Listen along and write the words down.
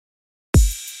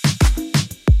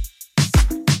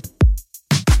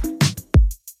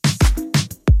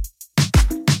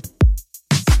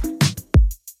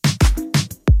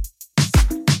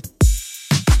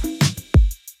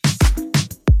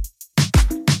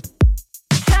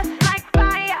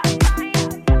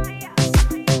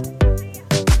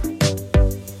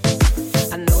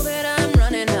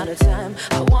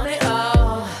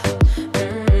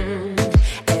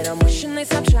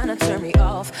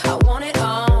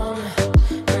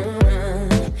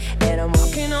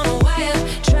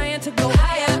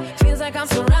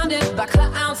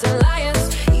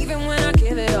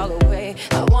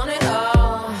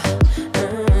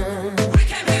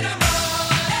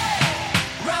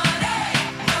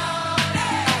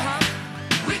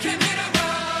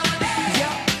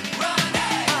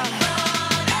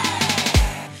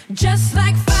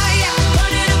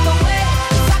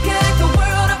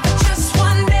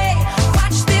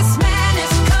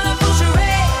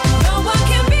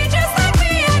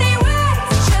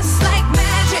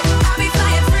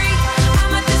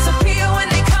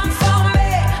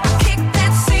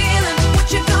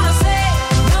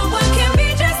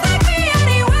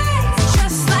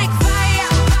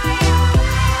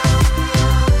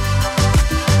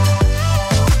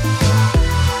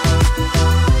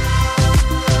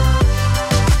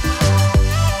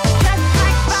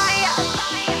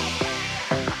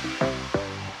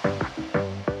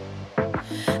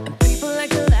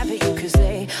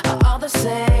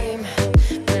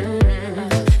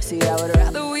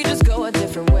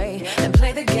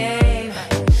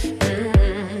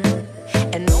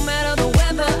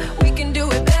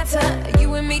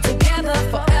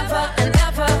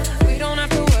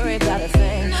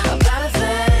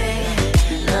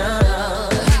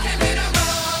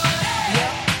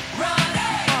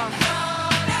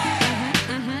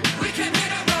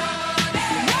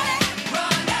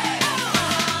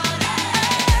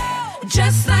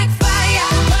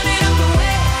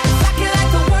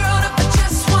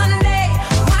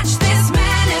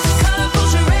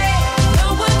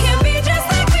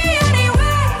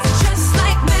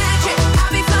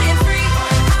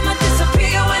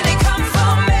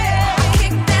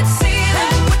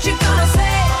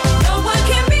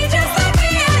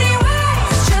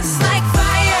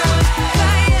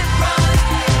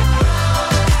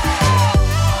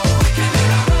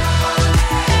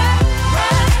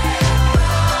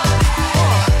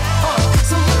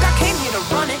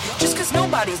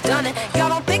always done it. Y'all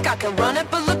don't think I can run it,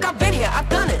 but look, I've been here, I've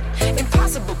done it.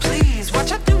 Impossible, please,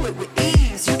 watch I do it with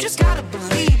ease. You just gotta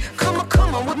believe, come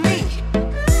on with me.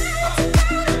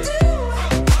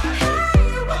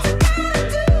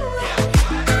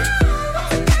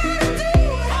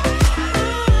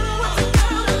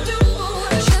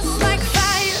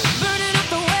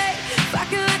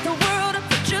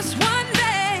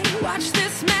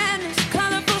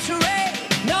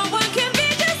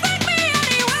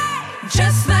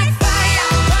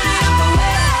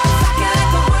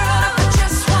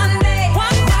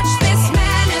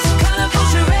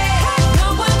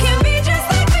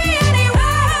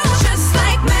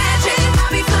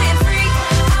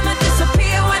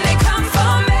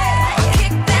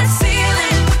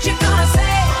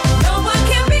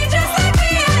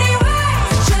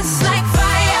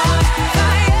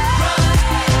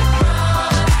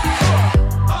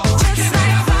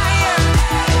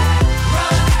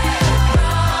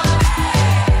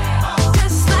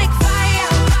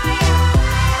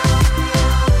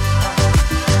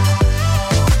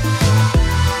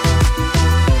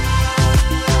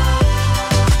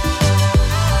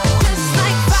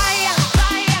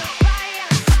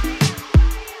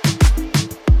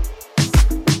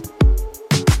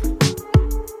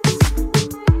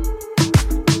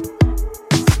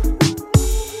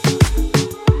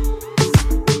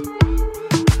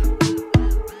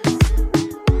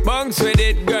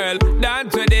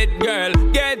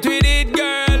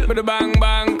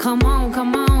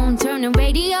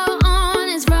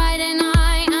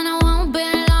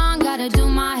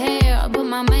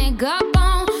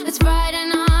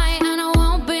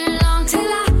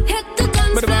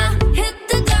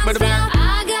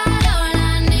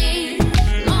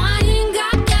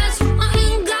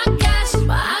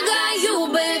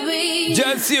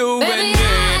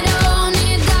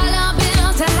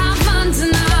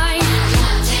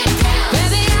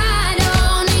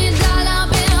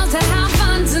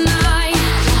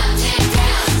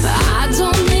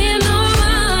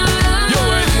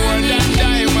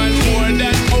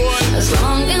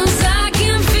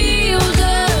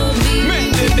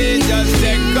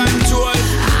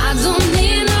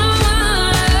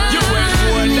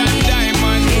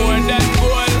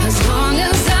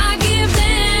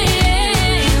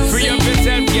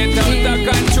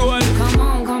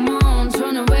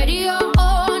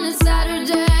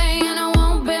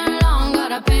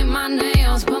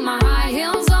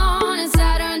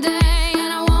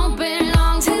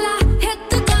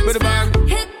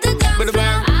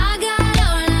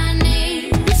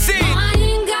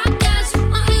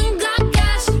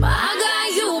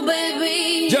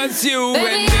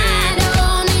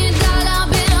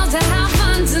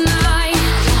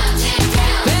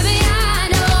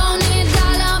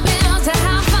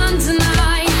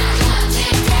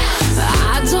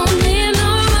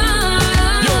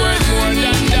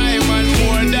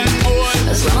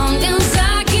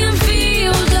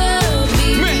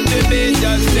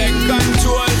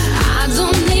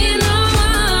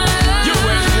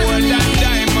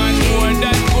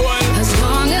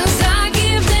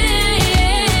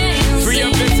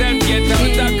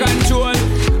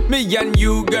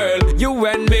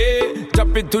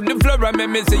 To the floor and make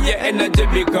me see your energy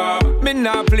because me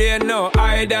not play no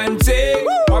hide and seek.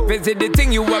 What is it the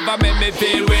thing you ever make me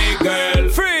feel weak, girl?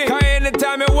 Free. Cause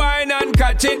anytime you whine and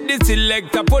catch it, the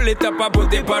selector pull it up and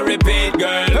put it on repeat,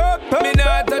 girl. Me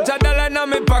not touch a dollar in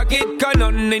my pocket, cause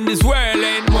nothing in this world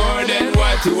ain't more than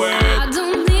what you worth. I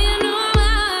don't need no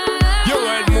money. You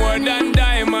worth more than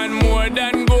diamond, more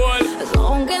than gold. As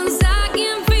long as I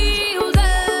can feel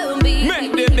the beat.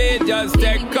 Make the beat just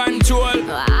take control.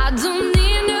 I don't need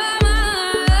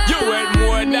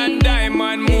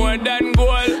more than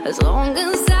gold. As long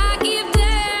as I keep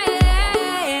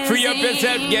dancing. Free up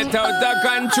yourself, get out of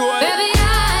control. Baby,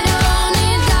 I don't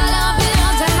need dollar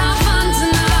bills to have fun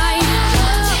tonight.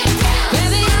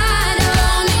 Baby, I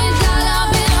don't need dollar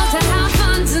bills to have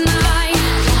fun tonight.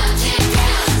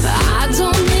 I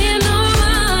don't need no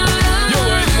money. You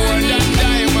worth more than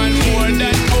diamond, more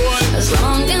than gold. As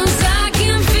long as I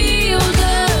can feel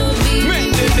the beat.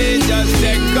 Make the beat just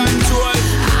take control.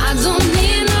 I don't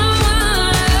need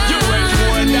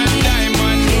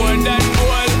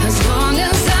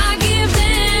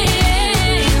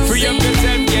Free up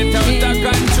yourself,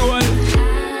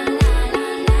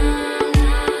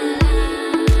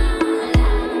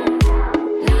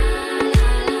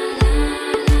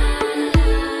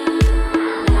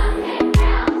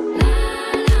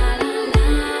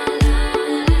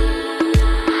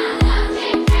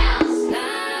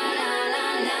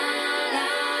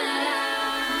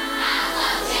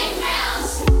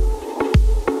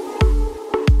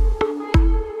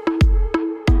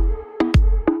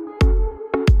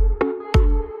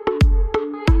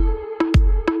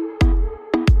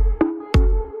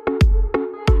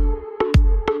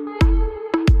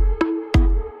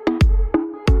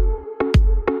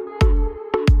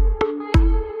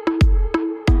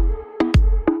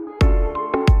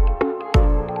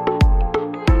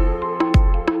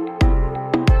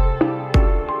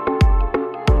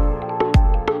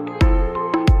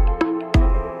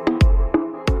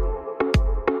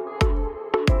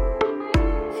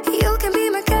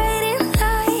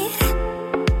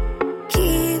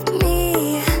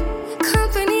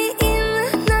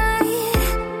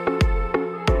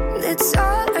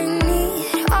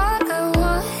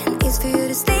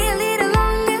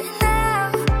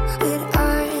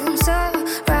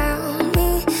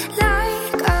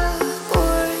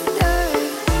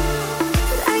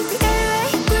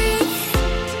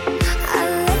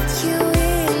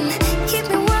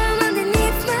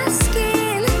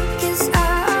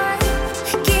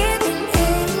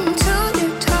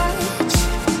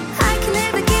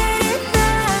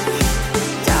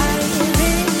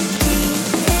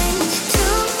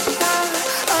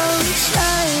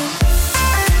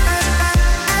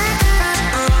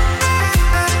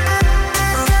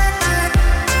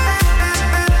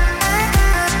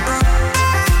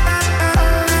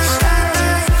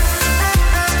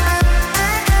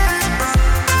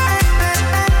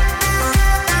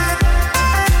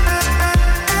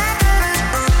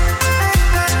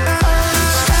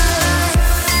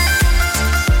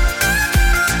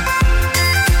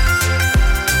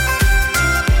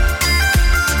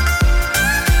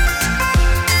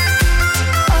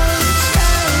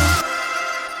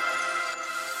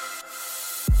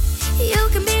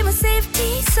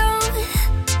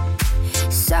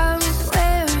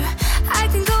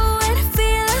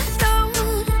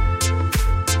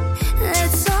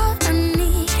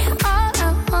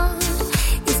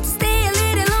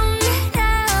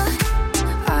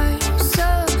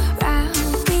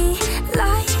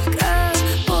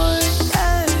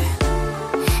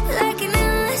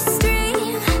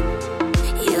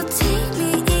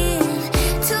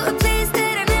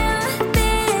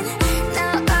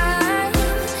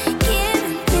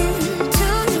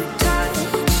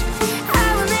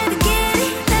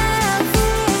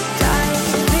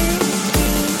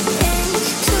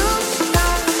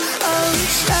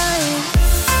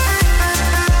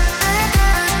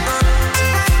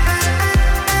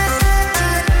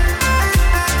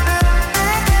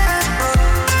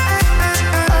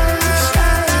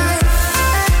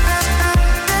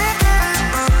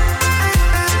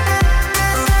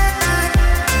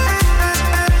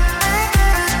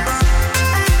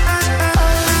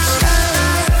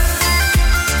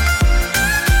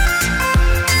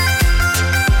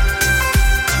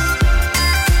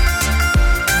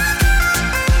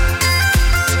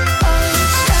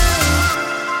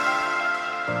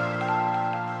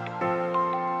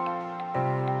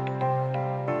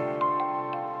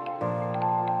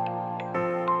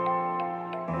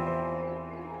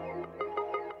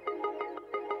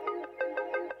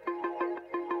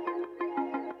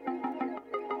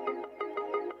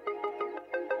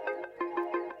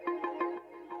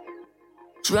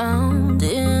 Drowned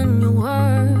in your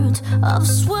words, I've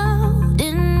swelled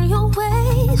in your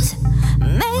waves.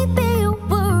 Maybe you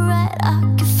were right, I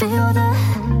can feel that.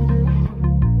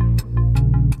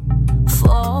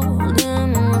 Fall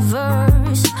in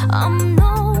reverse, I'm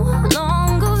no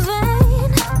longer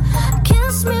vain.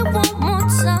 Kiss me one more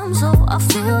time so I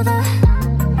feel that.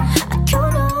 I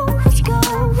don't know what's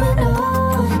going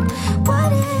on.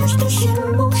 What is this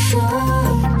emotion?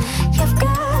 You've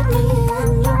got me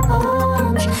in your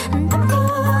arms, and I'm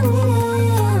caught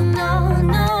in. No,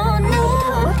 no, no.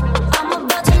 I'm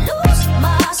about to lose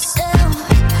myself.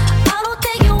 I don't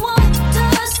think you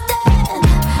understand.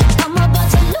 I'm about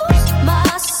to lose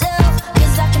myself,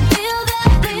 'cause I can feel that.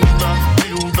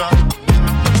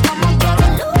 I'm about to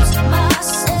lose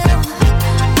myself.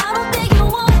 I don't think you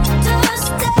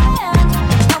understand.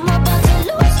 I'm about to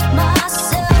lose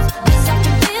myself, 'cause I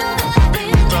can feel that.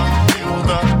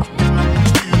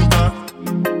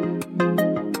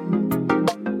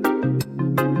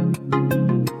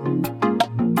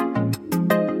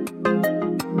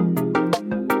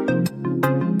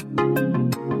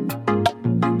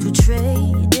 To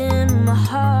trade in my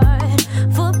heart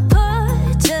for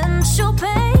potential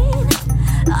pain.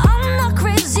 I'm not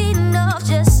crazy enough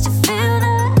just to feel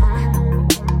that,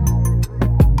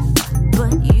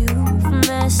 but you've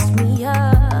messed me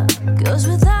up. 'Cause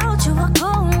without you I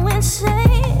go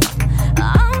insane.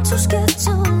 I'm too scared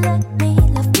to let me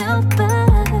love you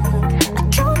back. I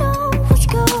don't know what's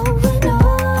going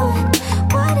on.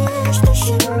 What is this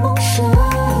emotion?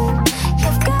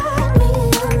 You've got me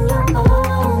in your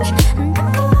arms, and I'm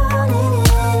caught in.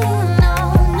 No,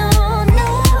 no, no.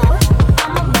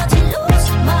 I'm about to lose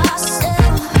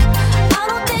myself. I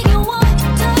don't think you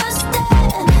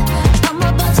understand. I'm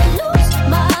about to lose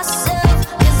myself,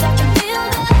 'cause I can feel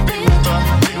that.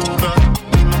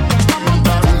 I'm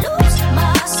about to lose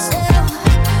myself.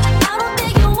 I don't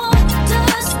think you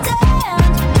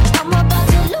understand. I'm about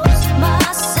to lose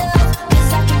myself,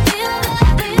 'cause I can feel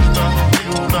that.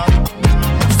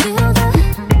 Feel that.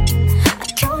 I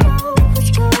don't know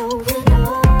what's going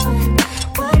on.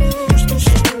 What is this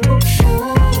emotion?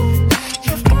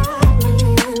 You've got me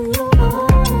in your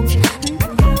arms, and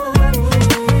I'm caught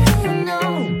in. No,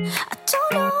 I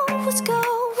don't know what's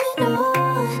going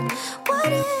on.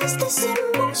 What is this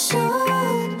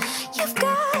emotion? You've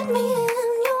got me in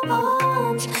your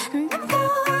arms, and I'm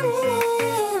caught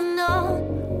in. No.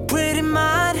 Pretty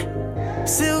mind,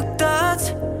 silk thoughts,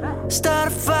 start a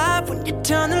fire when you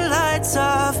turn the lights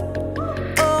off.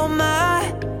 Oh my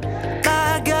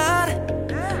God,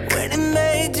 when it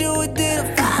made you, it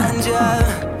didn't find you.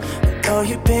 Though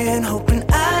you've been hoping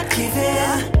I'd give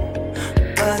in,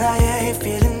 but I ain't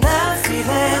feeling that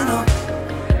feeling. No,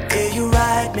 yeah, you're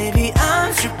right, maybe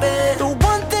I'm tripping. The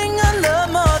one thing I love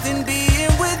more than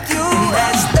being with you, and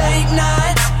that's late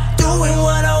nights, doing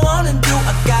what I wanna do.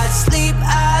 I got sleep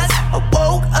eyes, I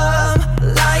woke up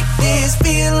like this,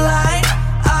 feel like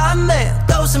I'm there.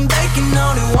 Throw some bacon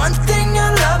on it. One thing I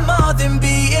love more than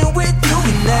being with you,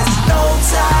 and that's no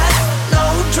time, no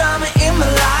drama in my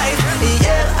life.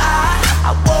 Yeah,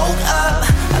 I woke up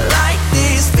like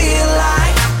this, feel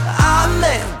like I'm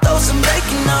there. Throw some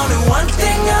bacon on it. One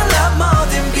thing I love more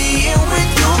than being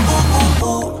with you.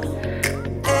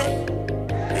 Hey,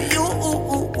 you,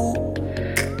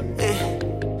 hey,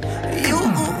 you.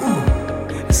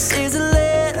 Sings a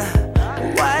letter,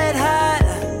 white hot.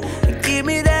 Give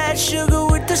me that sugar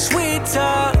with the sweet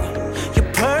talk.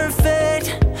 You're perfect,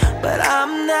 but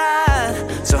I'm not.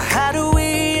 So how do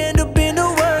we end up in the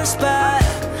worst spot?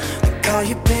 All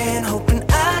you've been hoping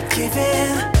I'd give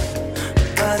in,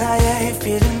 but I ain't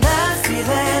feeling that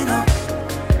feeling. No,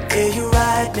 yeah, you're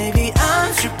right, maybe I'm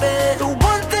tripping. The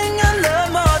one thing I love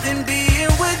more than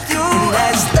being with you, and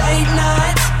that's late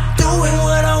nights, doing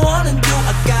what I wanna do.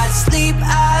 I got sleep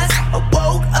eyes, I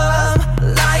woke up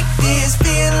like this,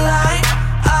 feel like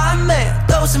I'm there.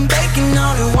 Throw some bacon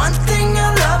on it. One thing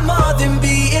I love more than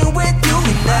being with you,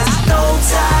 and that's no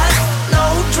time, no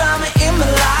drama in my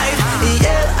life.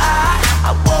 Yeah,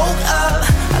 I woke up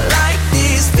like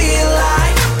this, feel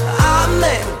like I'm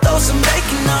there. Throw some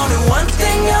bacon on it. One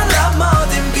thing I love more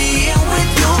than being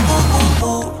with you.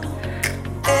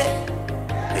 Hey,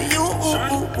 you.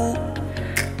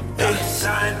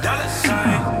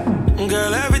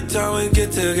 Girl, every time we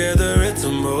get together, it's a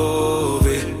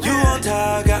movie. You on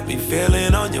top, got me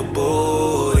feeling on your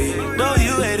booty. Know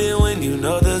you hate it when you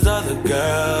know there's other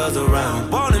girls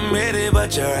around. Won't admit it,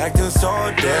 but you're acting so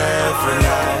different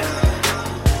now.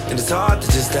 And it's hard to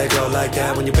just let go like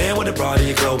that. When you've been with a broad and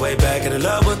you go way back, and the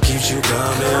love what keeps you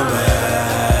coming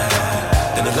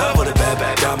back. And the love with a bad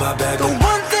back, got my back. The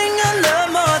one thing I love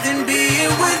more than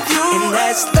being with you, and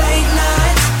that's late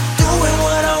nights, doing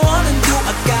what I wanna do.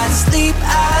 I gotta sleep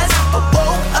as I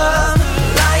woke up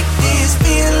like this,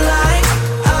 feel like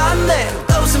I'm there.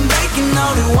 Those I'm making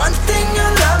only one thing I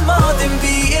love more than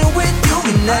being with you.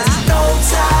 And there's no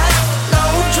time, no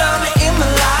drama in my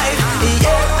life.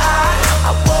 Yeah,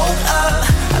 I woke up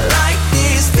like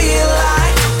this, feel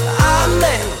like I'm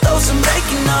there. Those I'm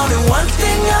making only one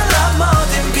thing I love more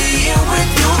than being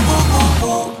with you.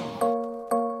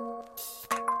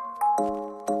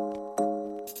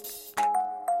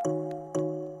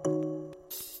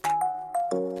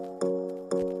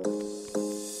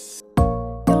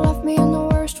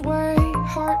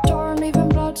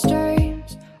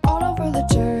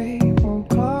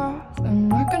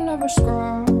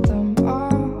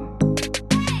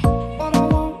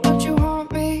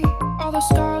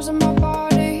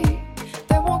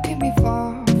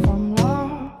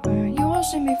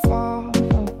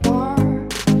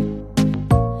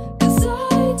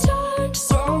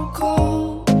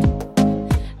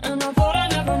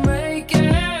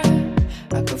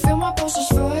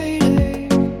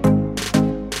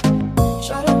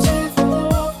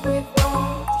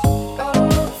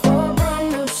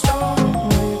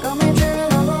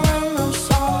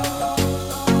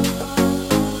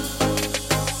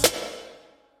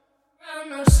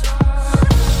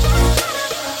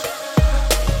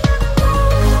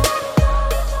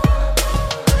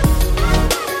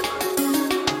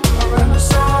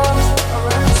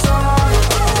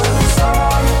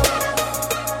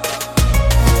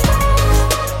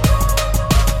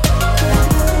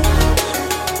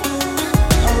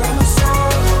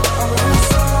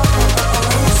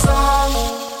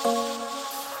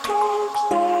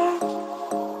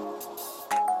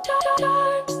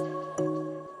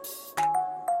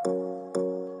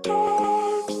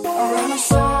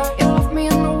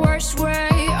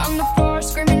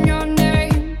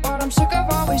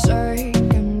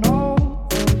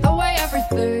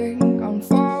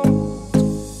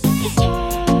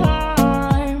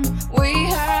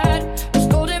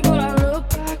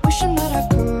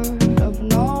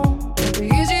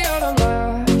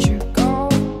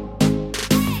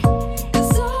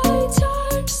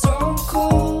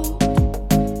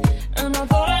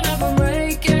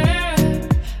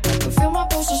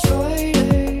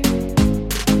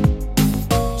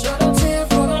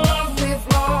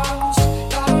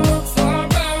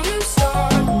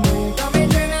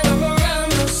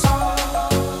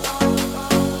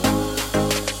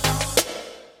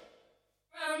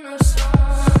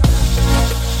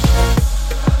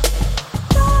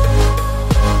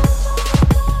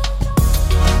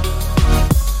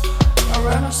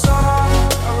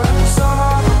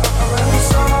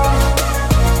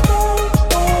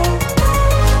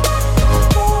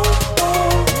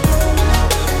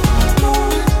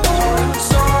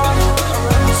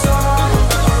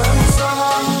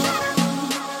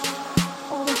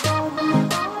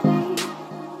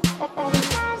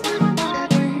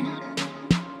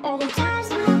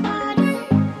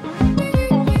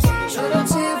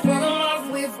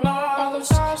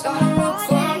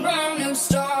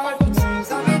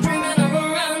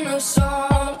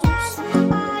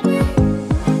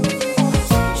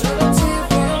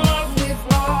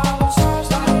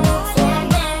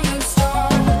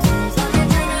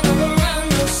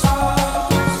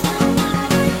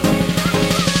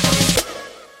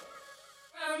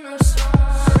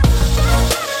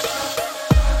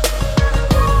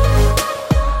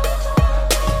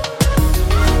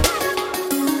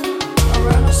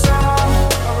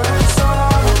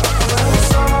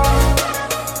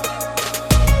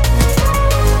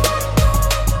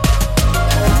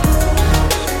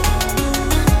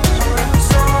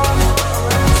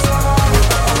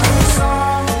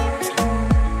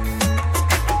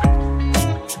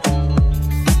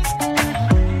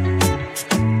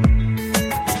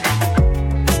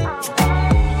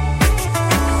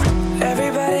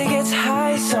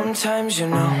 sometimes, you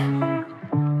know.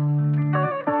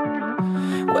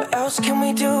 What else can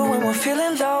we do when we're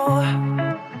feeling low?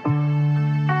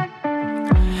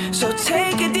 So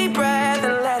take a deep breath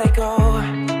and let it go.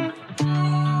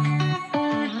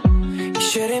 You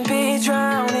shouldn't be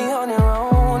drowning on your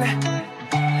own.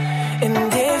 And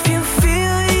if you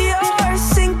feel you're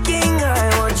sinking, I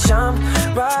will jump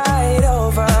right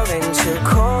over into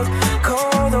cold,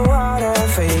 cold water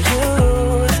for you.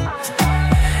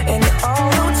 And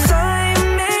although time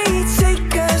may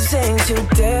take us into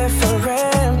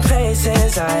different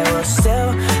places, I will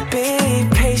still be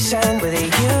patient with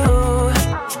you.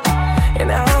 And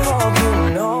I hope you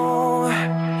know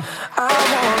I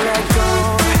won't let go.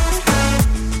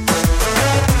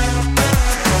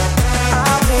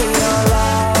 I'll be your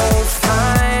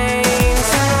lifeline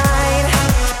tonight.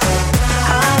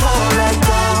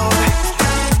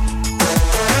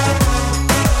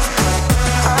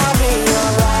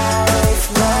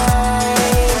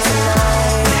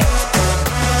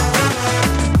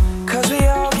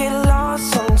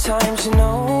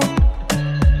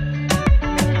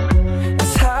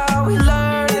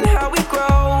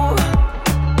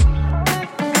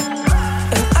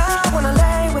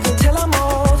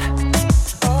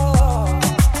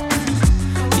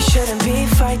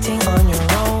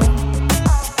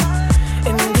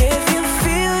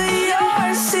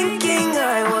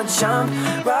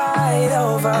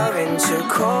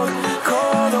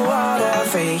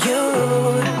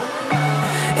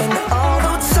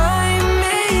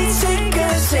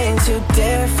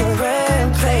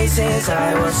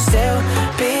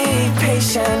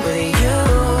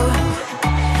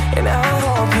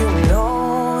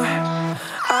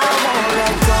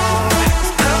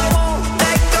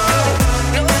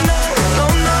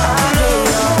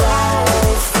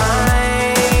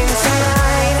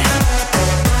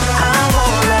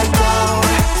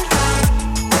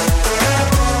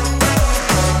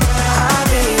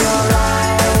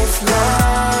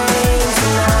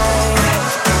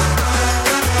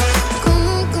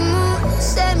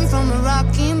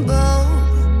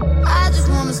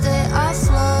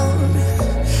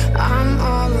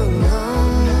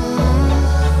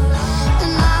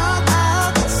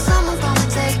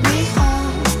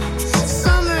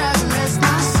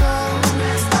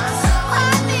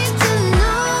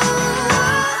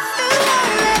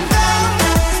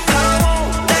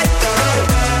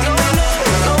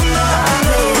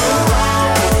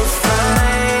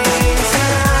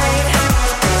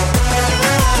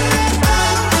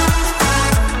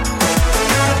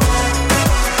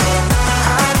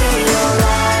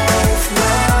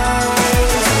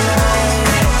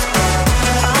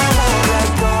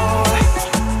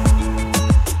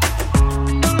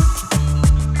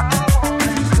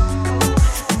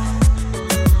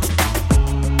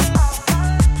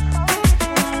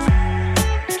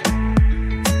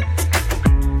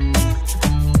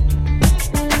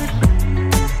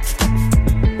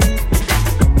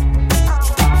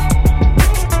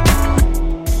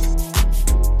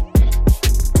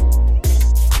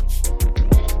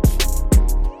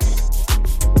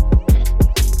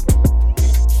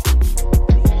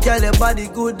 Girl, your body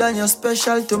good and you're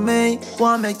special to me.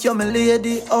 Wanna make you my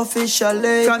lady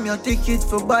officially. From your ticket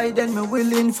for buy, then me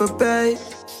willing for pay.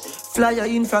 Fly you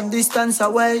in from distance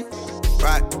away.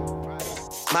 Right.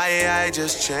 My AI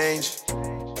just changed.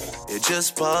 It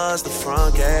just buzzed the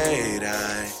front gate.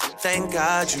 I thank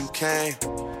God you came.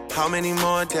 How many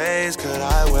more days could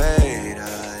I wait?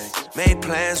 I made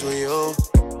plans with you,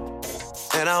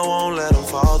 and I won't let them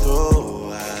fall through.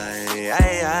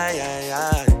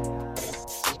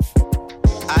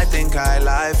 I think I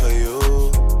lie for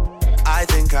you. I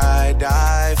think I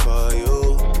die for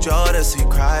you. Jodeci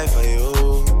cry for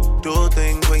you. Do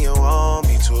things when you want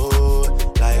me to.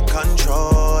 Like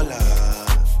controller.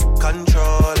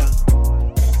 Controller.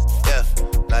 Yeah.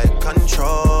 Like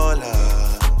controller.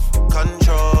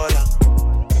 Controller.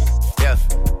 Yeah.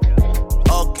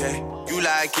 Okay. You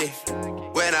like it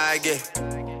when I get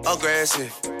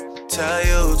aggressive. Tell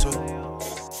you to.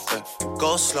 Yeah.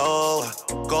 Go slower.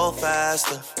 Go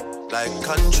faster. Like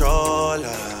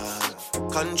controller.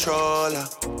 Controller.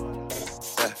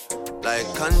 Yeah. Like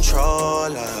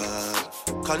controller.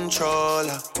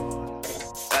 Controller.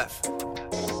 Yeah.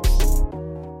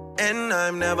 And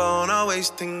I'm never on a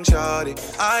wasting shawty.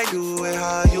 I do it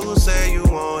how you say you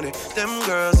want it. Them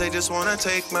girls, they just wanna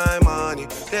take my money.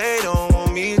 They don't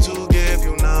want me to give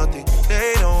you nothing.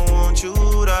 They don't want you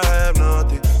to have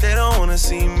nothing. They don't wanna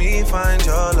see me find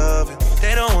your loving.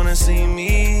 They don't wanna see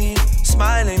me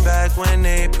smiling back when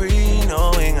they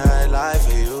pre-knowing I lie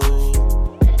for you.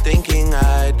 Thinking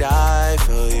I die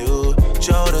for you.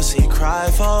 Jodeci cry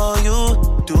for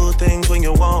you. Do things when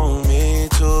you want me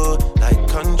to. Like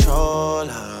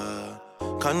controller.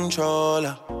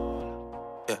 Controller.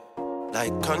 Yeah.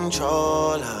 Like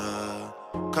controller.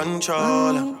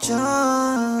 Controller.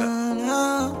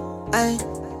 Yeah. Ay.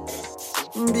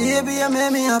 Baby, you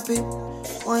make me happy.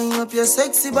 Wind up your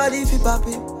sexy body fi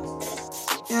papi.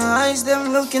 Your eyes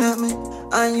them looking at me,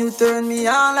 and you turn me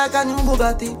on like a new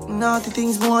Bugatti. Naughty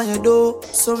things more you do,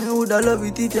 so me woulda love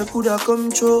it if you coulda come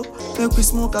true. Make we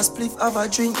smoke a spliff, have a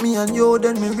drink, me and you.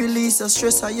 Then me release the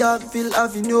stress I have, feel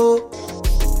having you.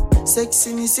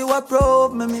 Sexiness you a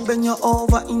probe, make me bend you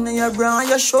over in your bra and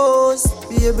your shoes.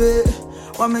 Baby,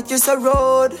 wanna make you so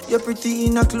road. You're pretty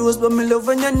in a clothes, but me love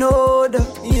when you know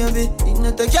that. Baby, it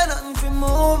not take you nothing to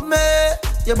move me.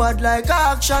 You're bad like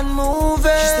action movie.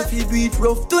 Just if you do it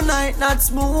rough tonight, not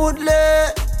smoothly.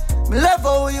 Me love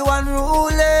how you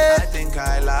unruly. I think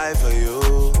I lie for you.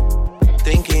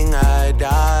 Thinking I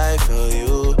die for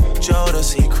you.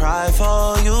 Jodeci cry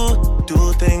for you.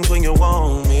 Do things when you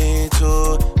want me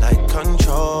to. Like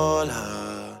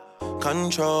controller.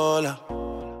 Controller.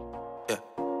 Yeah.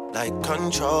 Like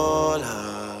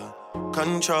controller.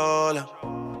 Controller.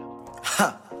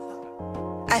 Ha.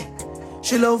 Ay.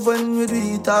 She love when we do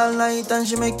it all night, and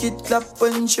she make it clap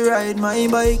when she ride my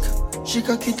bike. She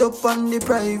cock it up on the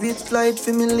private flight,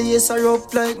 for me lace her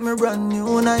up like my brand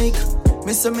new Nike.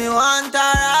 Me say me want her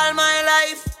all my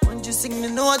life. When you sing the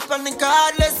note on the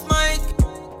cordless mic,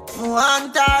 me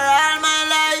want her all my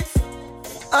life.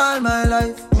 All my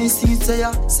life. Me see it say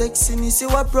ya sexiness you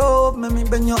a probe. Me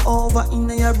bend you over in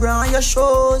your bra and your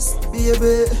shoes.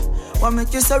 Baby, wanna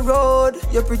make you so road.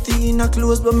 You're pretty in a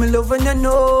clothes, but me love when you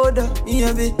know that.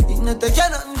 Baby, it not take you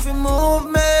nothing to move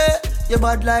me. You're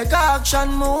bad like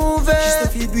action movie.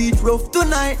 Just if you do it rough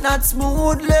tonight, not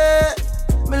smoothly.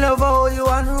 Me love how you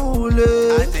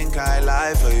unruly. I think I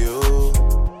lie for you.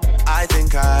 I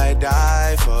think I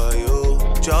die for you.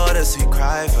 Jodeci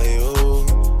cry for you.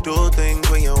 Do things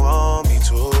when you want me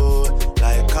to.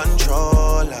 Like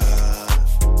controller.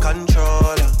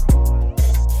 Controller.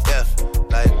 Yeah.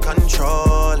 Like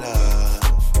controller.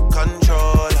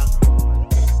 Controller.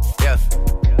 Yeah.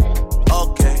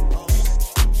 Okay.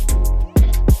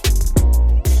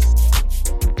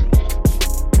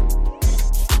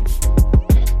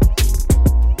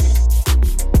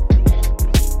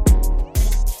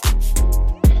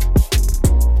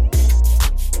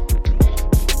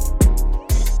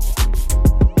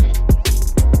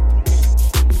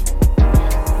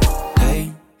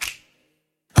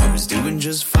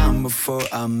 Just fine before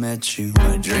I met you.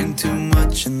 I drink too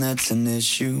much and that's an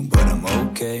issue, but I'm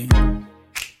okay.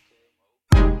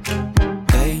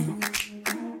 Hey,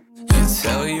 you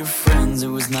tell your friends it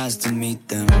was nice to meet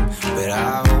them, but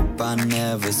I hope I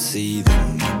never see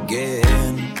them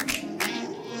again.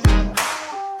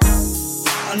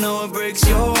 I know it breaks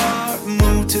your heart.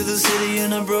 Moved to the city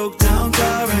in a broke down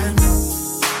car, and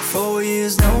 4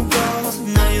 years no calls.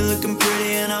 Now you're looking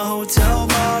pretty in a hotel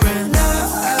bar, and I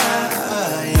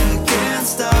can't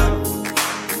stop.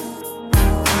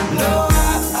 No,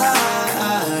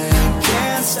 I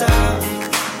can't stop.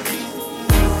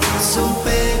 So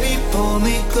baby, pull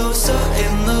me closer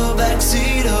in the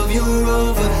backseat of your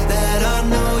Rover that I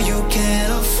know you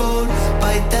can't afford.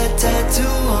 Bite that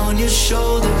tattoo on your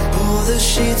shoulder. Pull the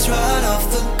sheets right off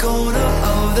the corner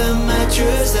of the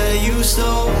mattress that you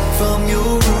stole from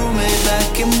your roommate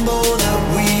back in Boulder.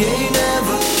 We ain't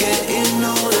ever getting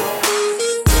older.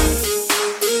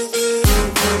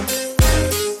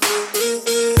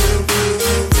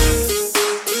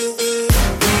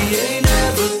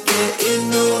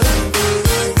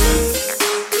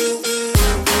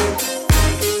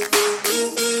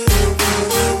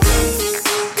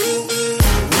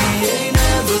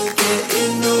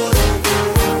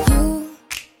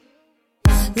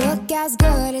 As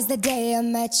good as the day I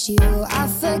met you. I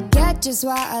forget just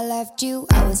why I left you.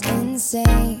 I was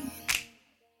insane.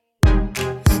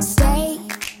 Stay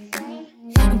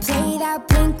and play that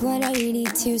Blink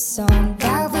 182 song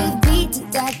that we beat to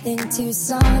death in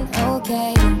Tucson.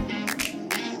 Okay,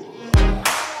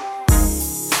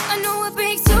 I know it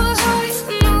breaks your heart.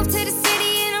 Moved to the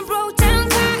city and I broke down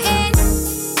crying.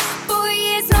 4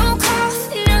 years no call.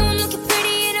 Now I'm looking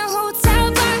pretty in a hotel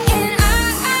bar, and I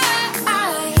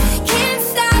can't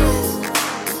stop.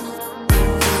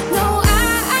 No, I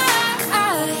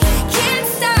can't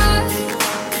stop.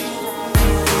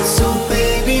 So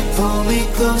baby, pull me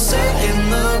closer in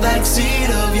the backseat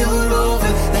of your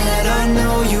Rover that I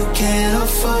know you can't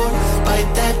afford.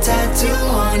 Bite that tattoo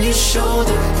on your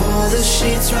shoulder. Pull the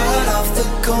sheets right off the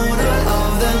corner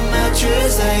of the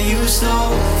mattress that you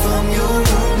stole from your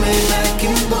roommate back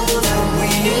in Boulder. We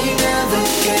ain't never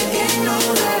getting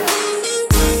older.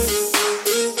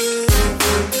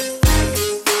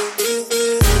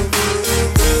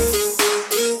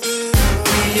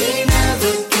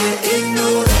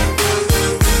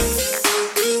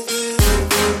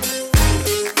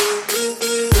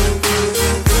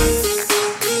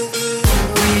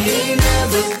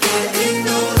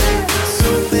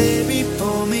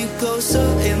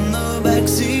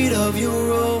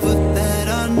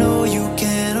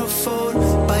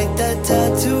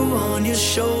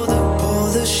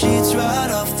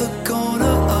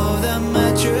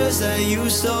 You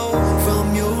stole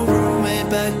from your roommate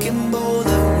back in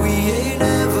Boulder. We ain't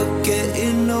ever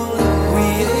getting older. We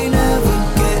ain't ever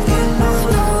getting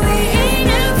older. We ain't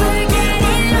ever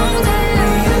getting older. We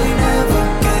ain't ever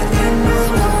getting older.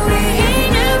 We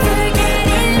ain't ever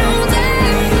getting older.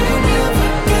 We ain't ever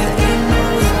getting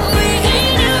older. We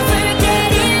ain't ever getting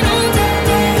older.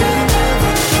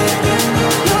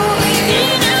 We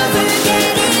ain't ever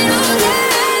getting older.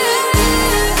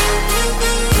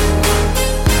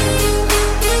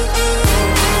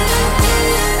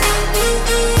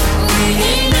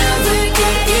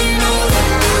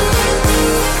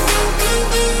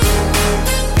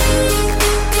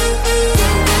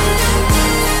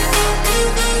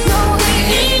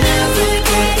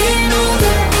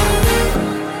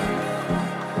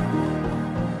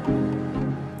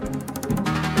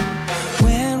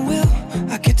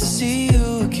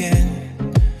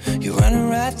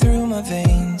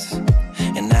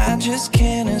 Just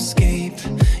can't escape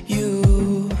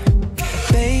you,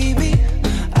 baby.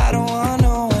 I don't want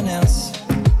no one else.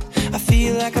 I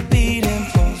feel like a beating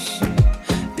pulse,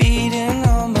 beating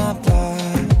on my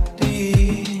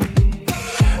body.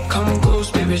 Come close,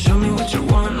 baby, show me what you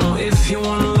want. No, if you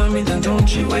wanna love me, then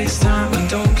don't you waste time. And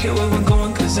don't care where we're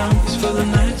going, cause I'm just for the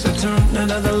night. So turn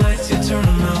out all the lights, you turn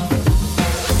them out.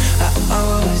 I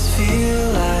always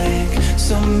feel like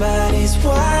somebody's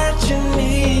watching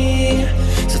me.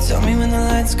 So tell me when the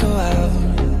lights go out.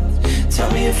 Tell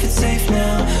me if it's safe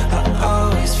now. I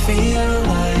always feel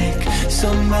like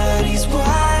somebody's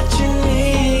watching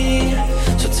me.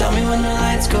 So tell me when the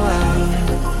lights go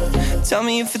out. Tell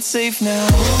me if it's safe now.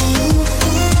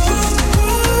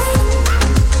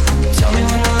 Tell me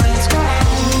when the lights go out.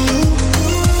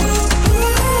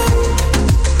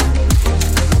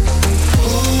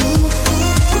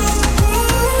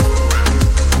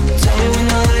 Tell me when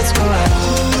the lights go out.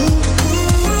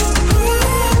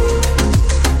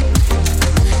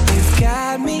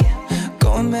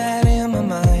 Mad in my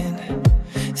mind,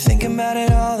 thinking about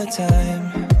it all the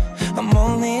time. I'm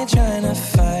only trying to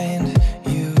find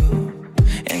you,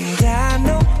 and I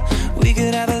know we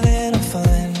could have a little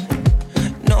fun.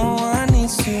 No one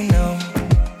needs to know,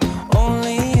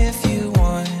 only if you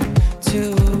want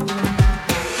to.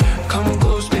 Come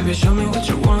close, baby, show me what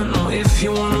you want. No, if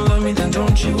you wanna love me, then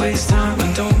don't you waste time.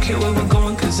 And don't care where we're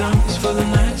going, cause I'm just for the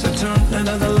night. So turn out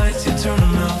all the lights, you turn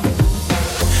them out.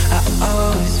 I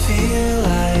always feel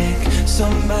like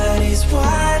somebody's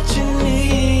watching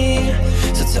me.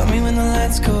 So tell me when the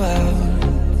lights go out.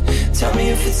 Tell me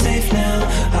if it's safe now.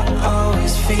 I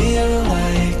always feel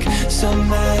like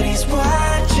somebody's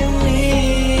watching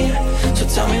me.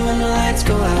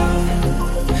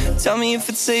 Tell me if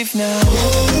it's safe now.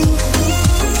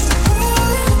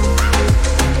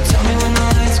 Tell me when the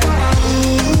lights go out.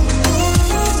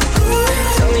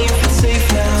 Tell me if it's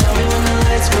safe now. Tell me when the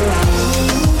lights go out.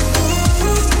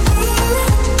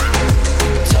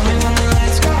 Tell me when the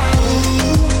lights go out.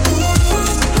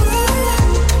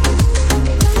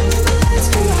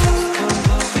 Come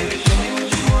close, baby, show me what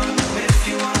you want. If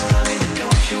you wanna love me, then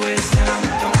don't you waste time.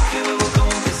 Don't feel where we're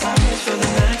going, 'cause I'm here for the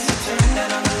night. So turn that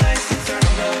on the lights and turn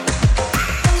them out.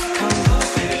 Come close,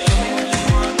 baby, show me what you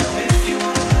want. If you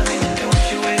wanna love me, then don't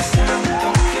you waste time.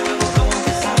 Don't feel where we're going,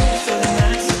 'cause I'm here for the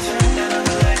night. So turn that on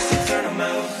the lights and turn them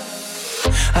out.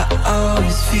 I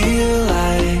always feel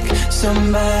like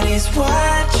somebody's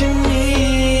watching me.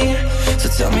 So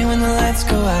tell me when the lights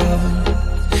go out.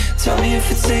 Tell me if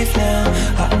it's safe now.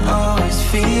 I always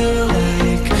feel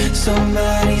like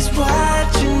somebody's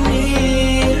watching me.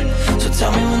 So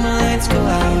tell me when the lights go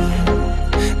out.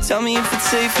 Tell me if it's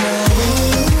safe now.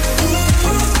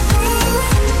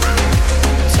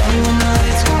 Tell me when the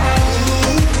lights go out.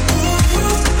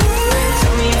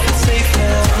 Tell me if it's safe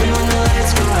now. Tell me when the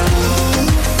lights go out.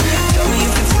 Tell me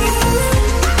if it's safe.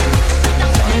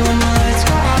 Tell me when the lights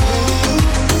go out.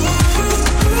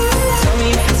 Tell me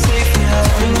if it's safe now.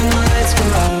 Tell me when the lights go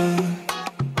out.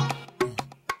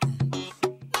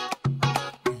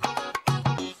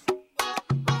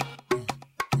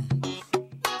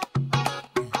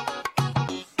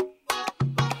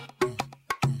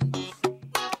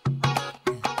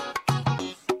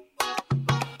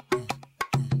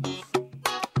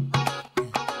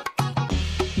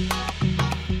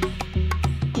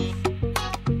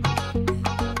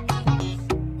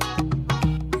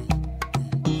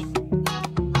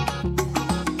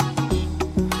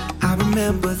 I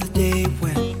remember the day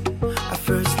when I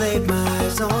first laid my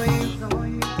eyes on you.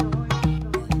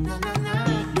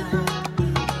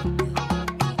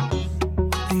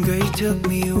 And girl, you took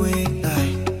me away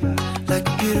like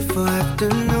a beautiful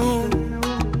afternoon.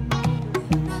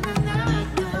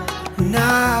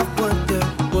 Now I wonder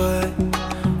what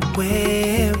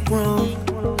went wrong.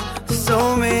 So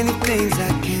many things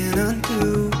I can't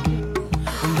undo.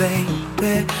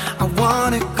 Baby, I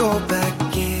wanna go back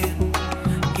in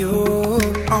your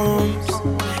arms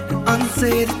and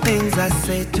unsay the things I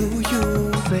say to you.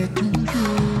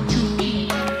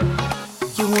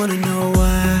 You wanna know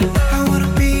why? I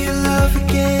wanna be in love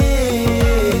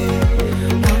again.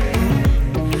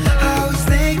 I always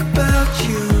think about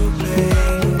you,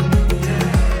 babe.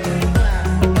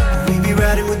 We be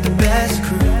riding with the best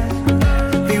crew.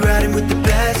 Be riding with the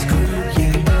best crew,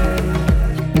 yeah.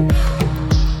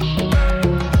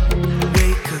 We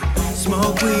could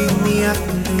smoke weed in the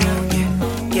afternoon, yeah.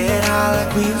 Get high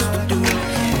like we used to do,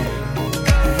 yeah.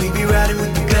 We be riding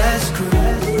with the best crew.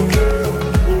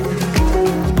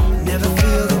 Never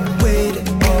feel the weight at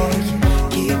all,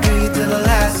 yeah. Keep breathing till the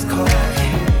last call,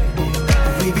 yeah.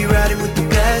 We be riding with the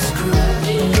best crew.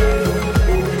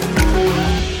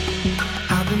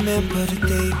 I remember the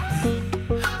day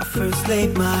when I first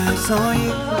laid my eyes on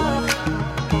you.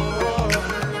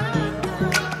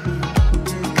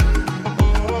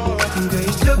 And girl,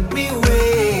 you took me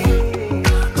away,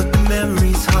 but the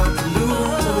memory's hard to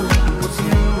lose.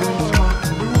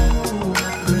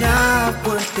 Now I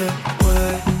wonder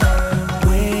what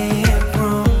went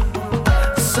wrong.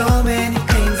 So many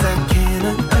things I can't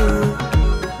undo.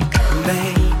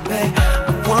 Baby,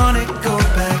 I wanna go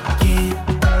back in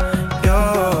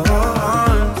your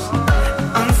arms and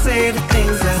unsay the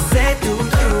things I said to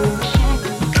you.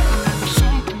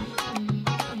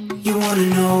 You wanna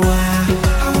know why?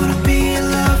 I wanna be in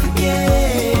love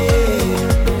again.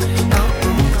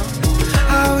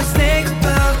 I always think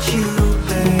about you,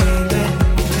 baby.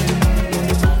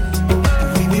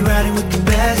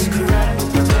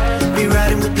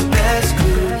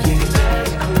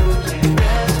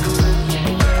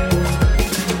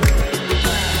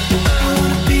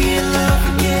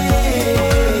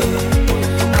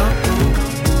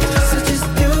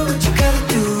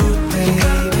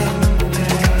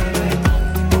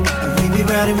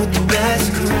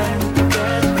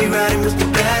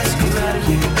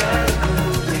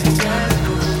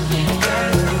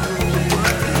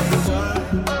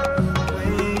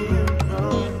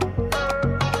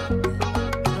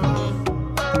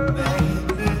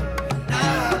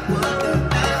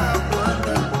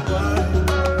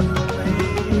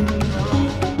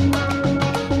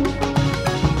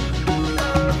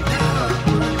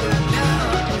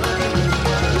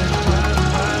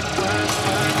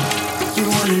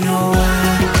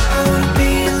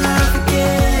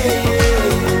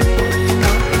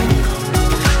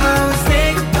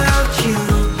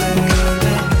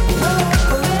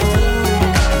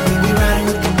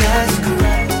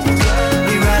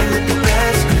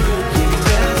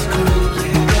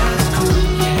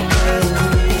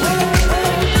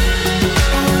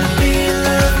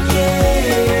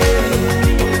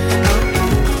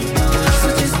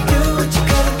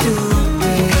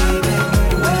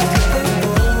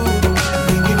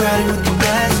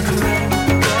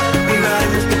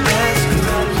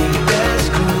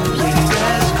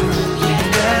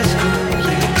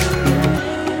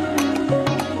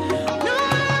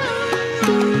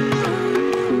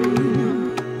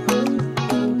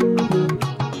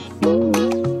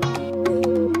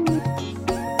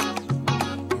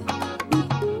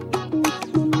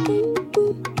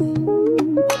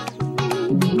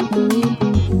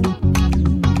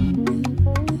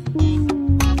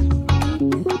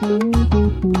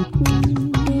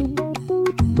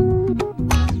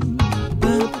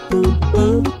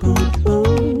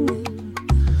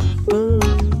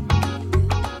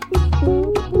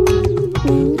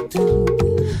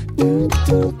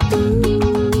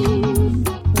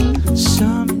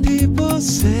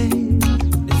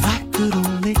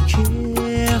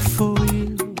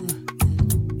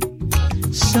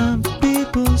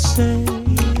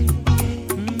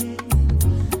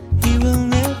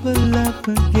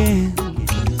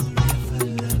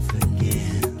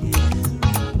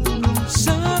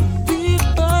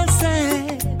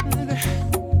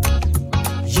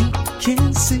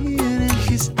 can see it in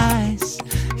his eyes.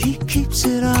 He keeps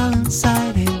it all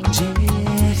inside him,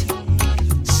 yet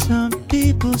some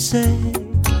people say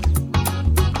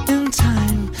in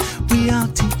time we all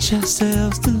teach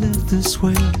ourselves to live this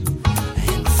way.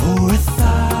 And for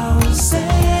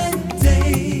 1,000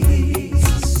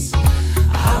 days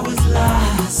I was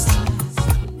lost.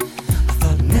 I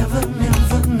thought never,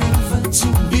 never, never to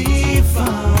be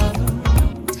found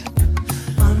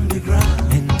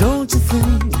underground. And don't you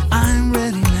think I'm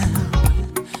ready now?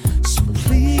 So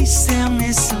please send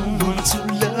me someone to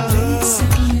love. Please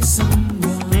send me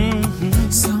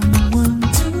someone, someone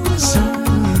to love.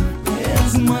 Someone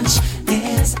as much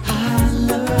as I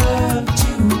loved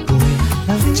you.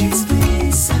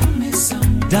 Please send me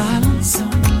someone, darling,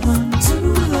 someone to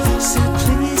love. So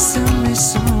please send me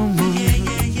someone.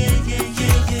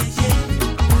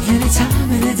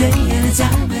 Anytime, any day,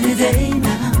 anytime, any day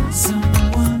now.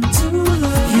 Someone to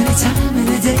love. Anytime,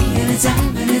 any day,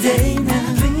 anytime, any day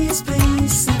now. Please,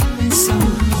 please send me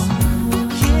someone.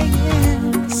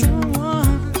 Yeah,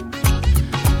 someone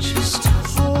just to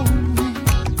hold me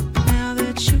now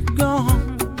that you're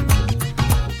gone.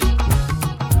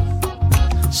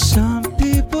 Some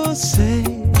people say,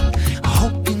 I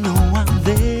hope you know I'm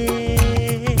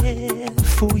there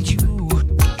for you.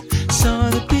 Some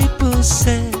other people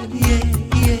said, yeah,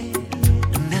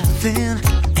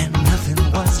 and nothing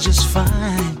was just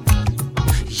fine.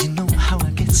 You know how I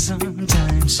get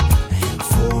sometimes. And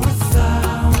for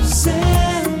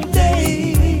 1,000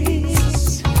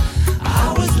 days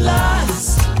I was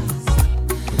lost.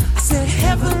 I said,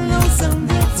 heaven knows I'm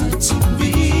ready to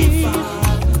be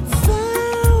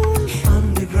found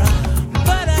underground.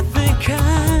 But I think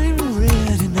I'm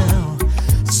ready now.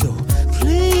 So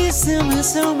please send me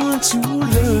someone to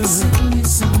love. Send me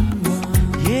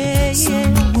someone, yeah,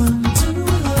 someone to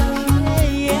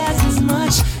love. Yes, as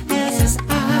much as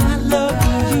I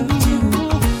love you.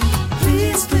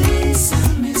 Please, please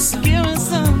send me someone. Give me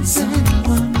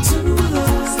someone to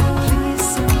love. Please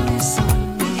send me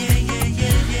someone.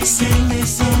 Yeah. Send me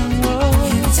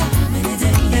someone. Anytime, any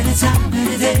day, anytime,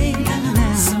 any day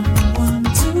now. Someone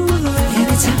to love.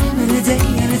 Anytime, any day,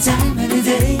 anytime, any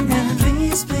day now.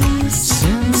 Please, please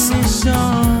send me someone.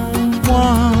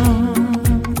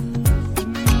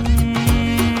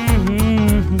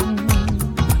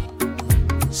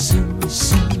 Send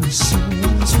me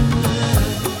someone to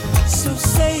love. So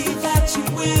say that you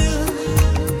will,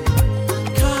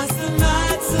 'cause the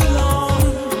nights are long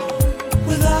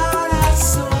without our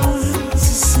song to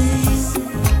sing.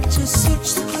 Just search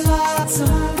the clouds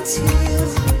until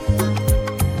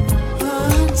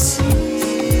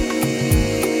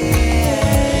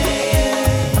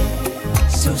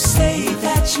so say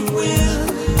that you will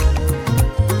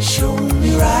show me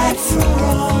right from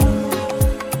wrong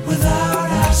without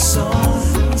our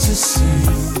song to sing.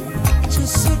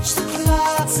 Just search the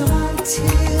clouds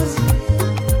until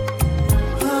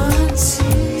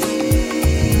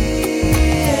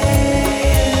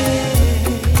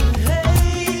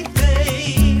hey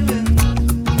baby.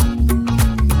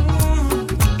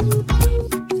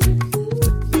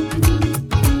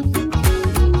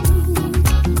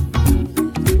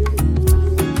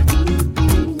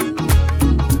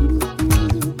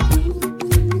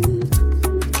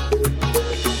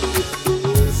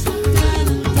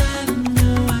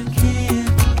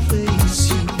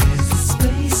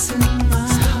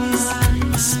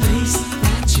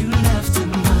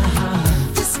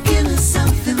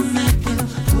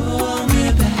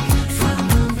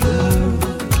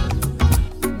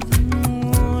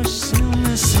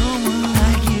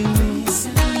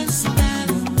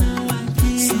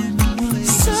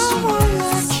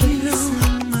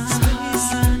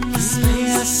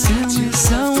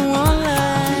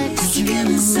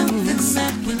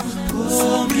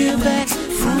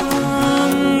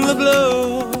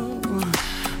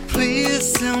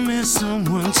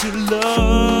 Someone to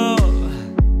love.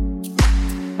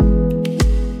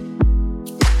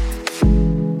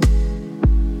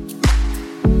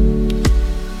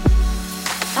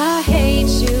 I hate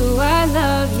you, I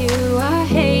love you, I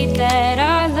hate that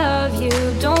I love you.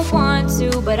 Don't want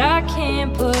to, but I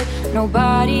can't put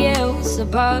nobody else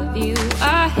above you.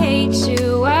 I hate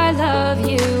you, I love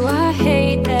you, I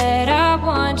hate that I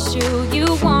want you.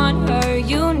 You want her,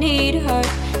 you need her,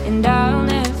 and I'll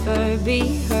never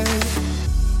be her.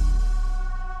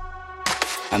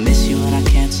 I miss you when I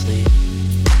can't sleep,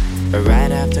 or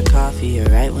right after coffee, or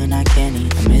right when I can't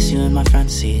eat. I miss you in my front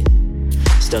seat.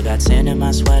 Still got sand in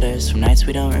my sweaters from nights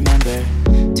we don't remember.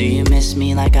 Do you miss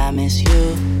me like I miss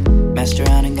you? Messed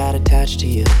around and got attached to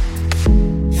you.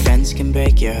 Friends friends can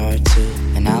break your heart too.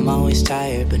 And I'm always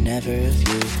tired, but never of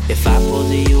you. If I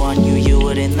pulled a you on you, you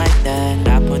wouldn't like that.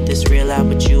 I put this real out,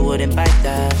 but you wouldn't bite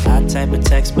that. I type a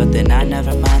text, but then I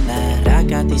never mind that. I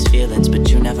got these feelings, but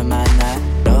you never mind that.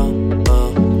 Oh,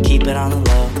 oh, keep it on the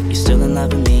low. You're still in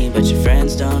love with me, but your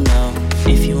friends don't know.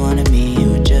 If you wanted me,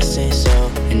 you would just say so.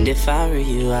 And if I were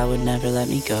you, I would never let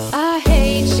me go. I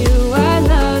hate you, I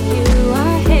love you,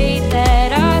 I hate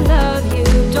that I love you.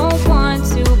 Don't want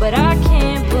to, but I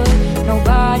can't put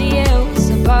nobody else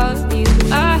above you.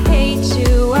 I hate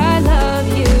you, I love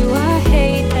you, I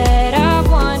hate that I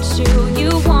want you. You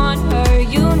want her,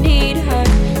 you need her,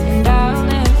 and I'll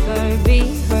never be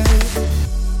her.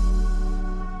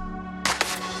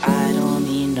 I don't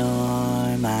mean no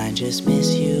harm, I just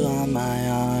miss you on my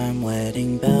arm.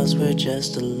 Wedding bells were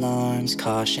just alarms,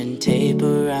 caution tape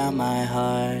around my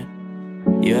heart.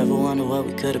 You ever wonder what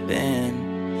we could have been?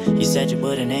 You said you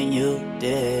wouldn't and you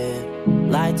did.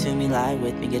 Lie to me, lie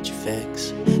with me, get your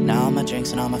fix. Now all my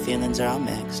drinks and all my feelings are all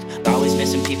mixed. Always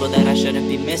missing people that I shouldn't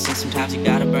be missing. Sometimes you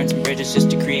gotta burn some bridges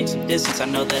just to create some distance. I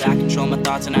know that I control my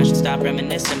thoughts and I should stop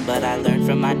reminiscing, but I learned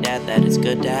from my dad that it's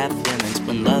good to have feelings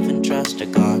when love and trust are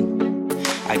gone.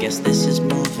 I guess this is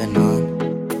moving on.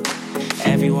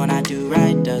 Everyone I do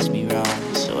right does me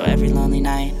wrong, so every lonely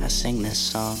night I sing this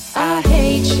song. I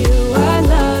hate you, I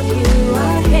love you,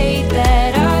 I hate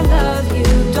that I love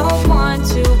you. Don't want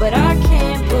to, but I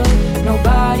can't put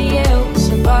nobody else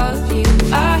above you.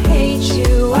 I hate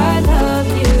you, I love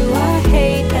you, I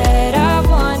hate that I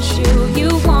want you. You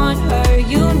want her,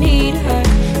 you need her,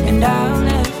 and I'll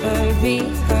never be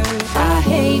her. I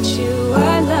hate you,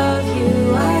 I love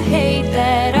you, I hate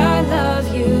that I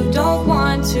love you. Don't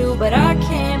want to, but I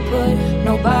can't put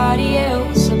nobody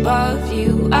else above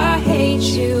you. I hate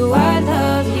you, I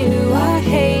love you, I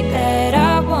hate that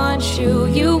I want you.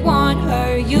 You want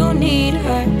her, you need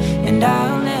her, and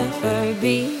I'll never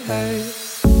be her.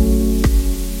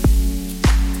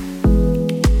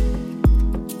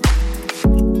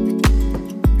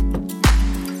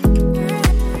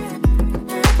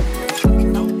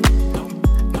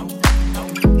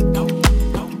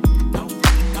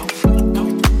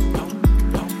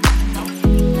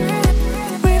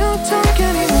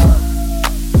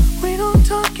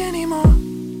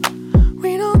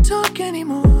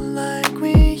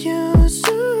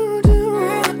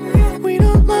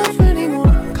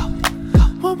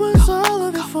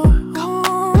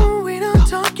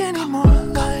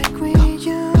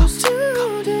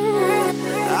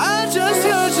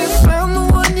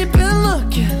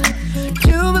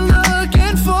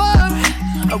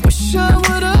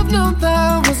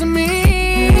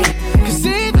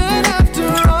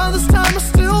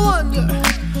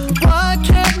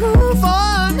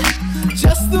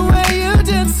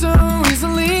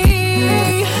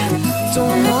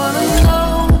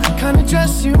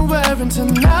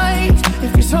 Tonight,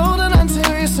 if he's holding on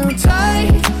to you so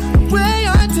tight, the way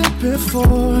I did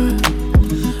before,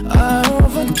 I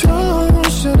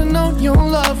overdosed. Should've known your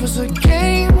love was a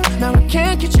game. Now I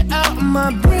can't get you out of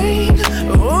my brain.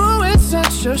 Oh, it's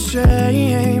such a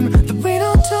shame that we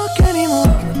don't talk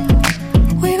anymore.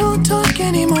 We don't talk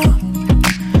anymore.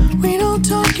 We don't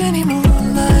talk anymore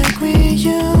like we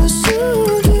used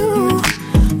to do.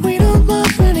 We don't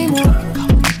love anymore.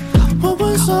 What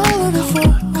was all of it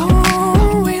for?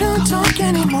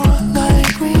 Anymore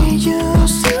like we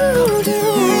used to do.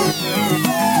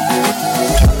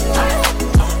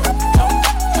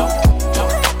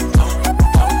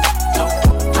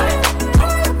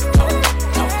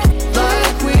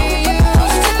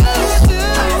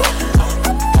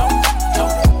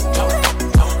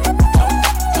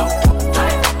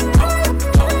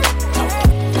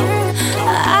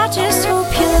 I just hope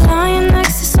you're lying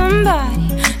next to somebody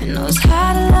who knows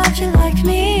how to love you like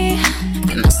me.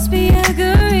 There must be a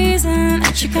good reason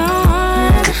that you're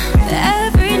gone.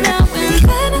 Every now and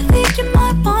then I think you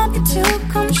might want me to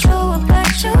come show up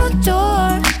at your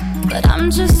door, but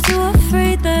I'm just too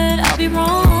afraid that I'll be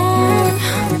wrong.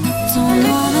 Don't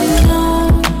wanna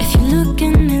know if you're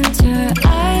looking into her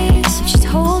eyes, if she's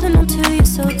holding on to you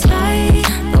so tight,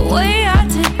 the way I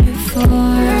did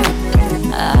before.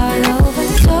 I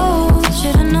overdosed.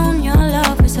 Should've known your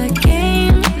love was a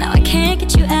game. Now I can't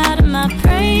get you out of my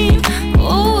brain.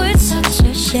 Oh, it's such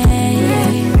a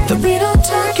shame that we don't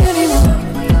talk anymore.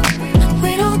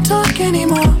 We don't talk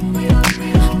anymore.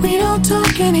 We don't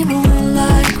talk anymore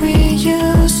like we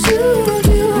used to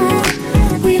do.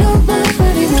 We don't love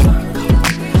anymore.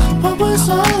 What was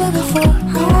all of it for?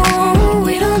 Oh,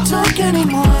 we don't talk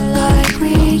anymore like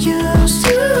we used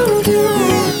to do.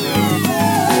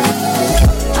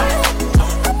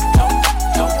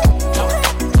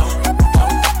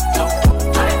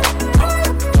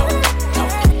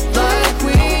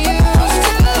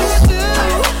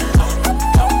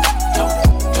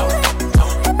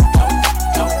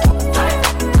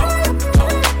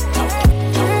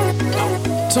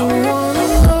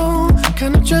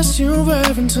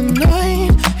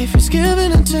 tonight. If it's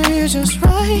giving it to you just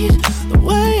right, the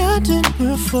way I did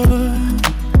before.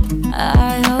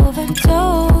 I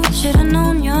overdosed. Should've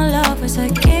known your love was a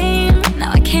game.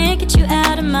 Now I can't get you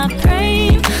out of my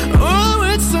brain. Oh,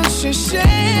 it's such a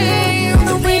shame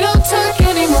that we don't talk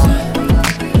anymore.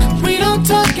 We don't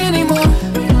talk anymore.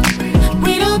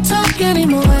 We don't talk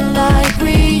anymore like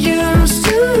we used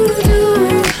to do.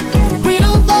 We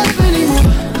don't love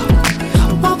anymore.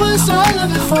 What was all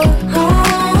of it for?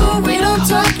 Oh, we don't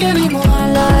talk anymore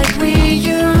like we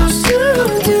used to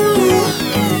do.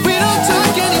 We don't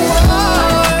talk anymore.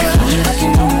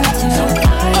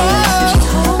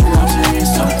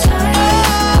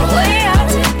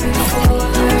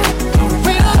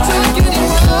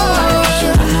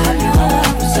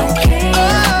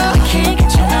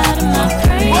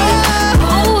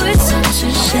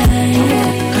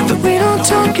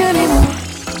 Talk anymore.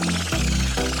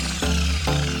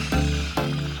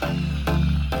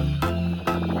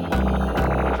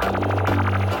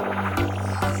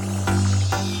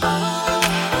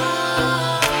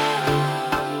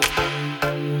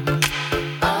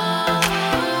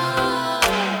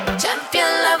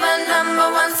 Champion lover, number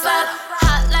one slot.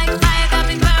 Hot like fire, got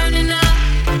me burning up.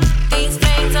 These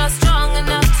flames are strong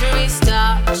enough to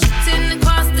restart. Shooting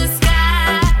across the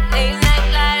sky. Late night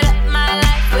light up my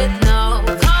life with no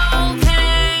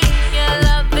cocaine. Your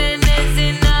loving is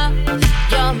enough.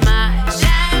 You're my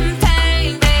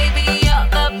champagne, baby. You're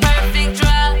the perfect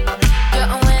drug.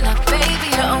 You're a winner, baby.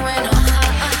 You're a winner.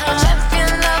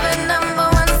 Champion lover, number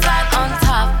one slot on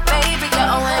top, baby.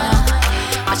 You're a winner.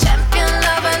 My champion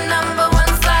lover, number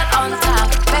one slot on top,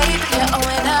 baby. You're a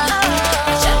winner.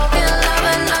 My champion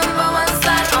lover, number one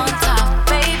slot on top,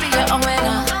 baby. You're a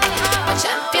winner. My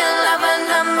champion lover,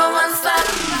 number one slot.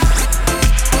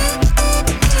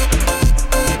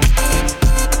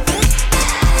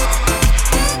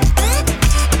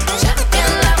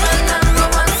 Champion lover, number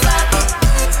one slot.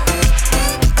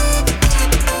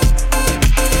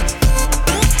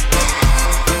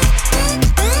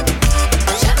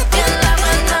 Champion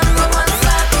lover, number one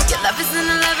slot. Your love is an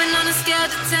 11 on a scale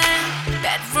to 10.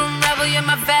 Bedroom rebel, you're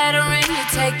my veteran. You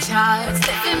take charge,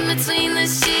 living between the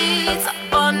sheets. Up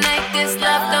all night, this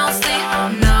love don't sleep.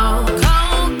 No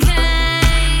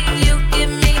cocaine, you give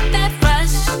me that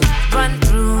rush. Run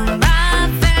through my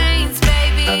veins,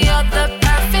 baby. You're the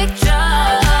perfect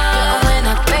drug. You're a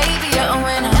winner, baby. You're a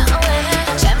winner.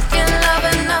 Champion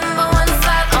lover, number one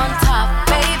slot on top,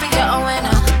 baby. You're a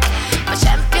winner. My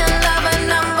champion lover,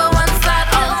 number one slot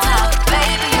on top,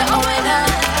 baby. You're a winner.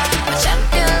 My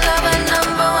champion lover,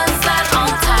 number one slot on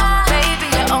top, baby.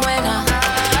 You're a winner.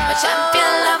 My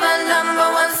champion lover, number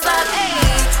one slot. Hey.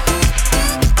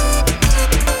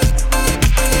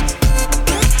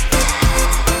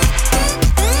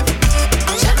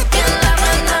 Champion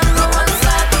lover, number one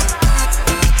slot.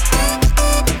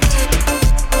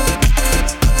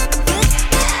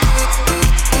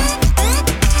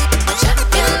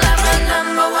 Champion lover,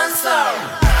 number one slot.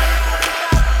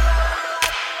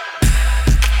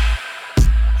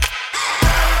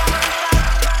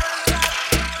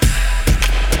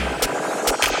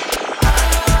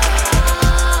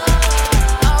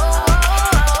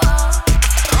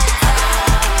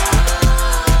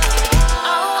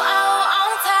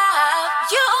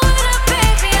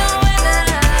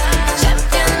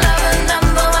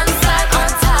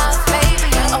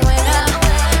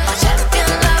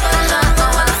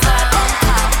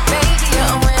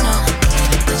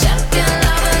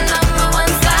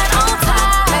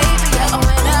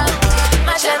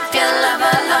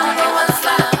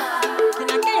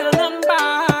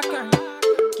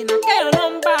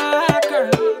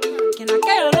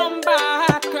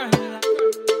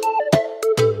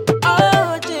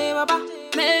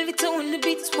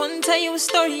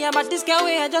 About this girl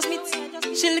where I just meet.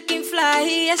 She looking fly,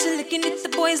 yeah, she looking at the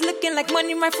boys looking like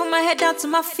money right from my head down to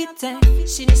my feet.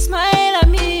 She just smile at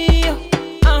me, I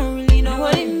don't really know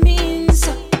what it means.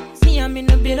 Me, I'm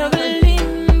in a bit of a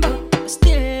limbo, but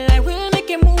still I will make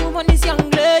a move on this young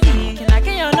lady. Can I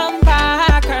get your number,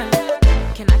 girl?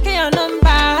 Can I get your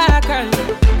number, girl?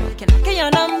 Can I get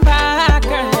your number,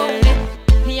 girl?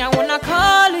 Me, I wanna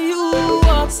call you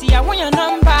up. See, I want your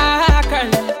number,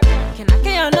 girl. Can I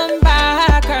get your number?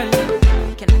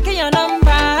 Can I get your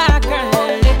number,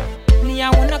 girl? Me, I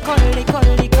wanna call it.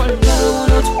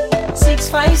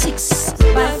 656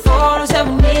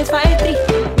 5407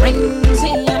 853. Rings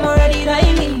in, I'm already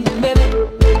dialing, baby.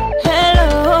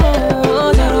 Hello,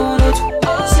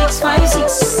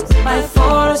 656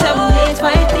 5407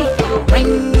 853.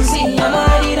 Rings in, I'm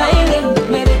already dialing,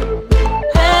 baby.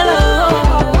 Hello,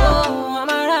 I'm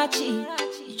Arachi.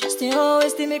 You just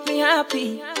always to make me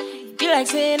happy. Be like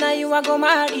say I go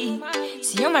marry.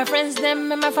 See all my friends,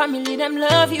 them and my family, them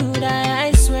love you. That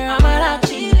I swear I'm a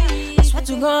lachi. I swear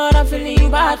to God I'm feeling you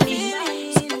badly.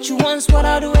 See what you want, what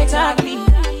I do exactly.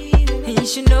 And you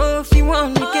should know if you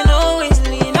want, you can always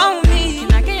lean on me.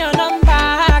 Can I get your number,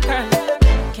 girl?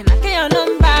 Can I get your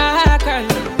number, girl?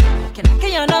 Can I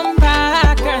get your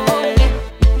number,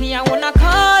 girl? Me, I wanna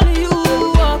call you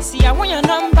up. See, I want your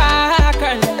number,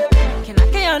 girl. Can I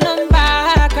get your number,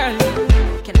 girl?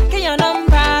 Can I get your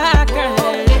number,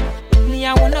 girl? Me,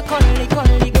 I wanna call you.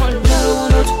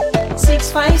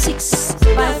 656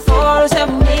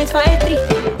 547 853.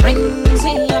 Rings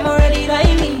me, I'm already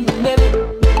dialing, baby.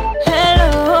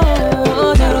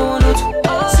 Hello,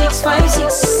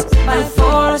 656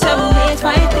 547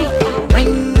 853.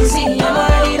 Rings me, I'm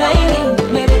already dialing,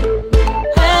 baby.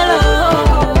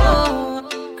 Hello,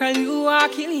 girl, you are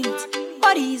killing it.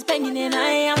 Body's banging and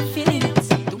I am feeling it.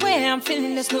 The way I'm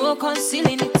feeling, there's no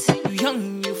concealing it. You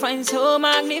young, you find so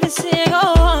magnificent.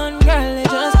 Go on, girl, you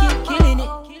just keep killing it.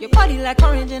 Your body like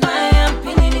orange and I am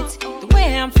feeling it. The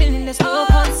way I'm feeling, there's no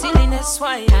concealing. That's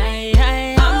why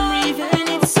I'm revealing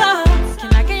it. So,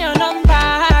 can I get your number,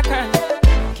 girl?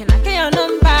 Can I get your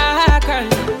number, girl?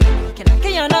 Can I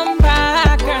get your number,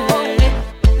 girl?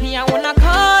 Me, I wanna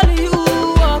call you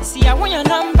up. See, I want your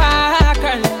number,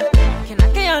 girl. Can I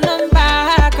get your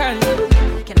number, girl?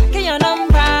 Can I get your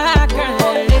number,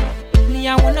 girl? Me, I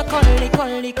wanna call you.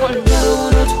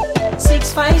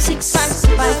 656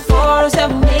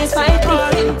 547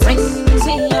 853. Rings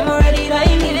me, I'm already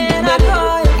dialing, baby.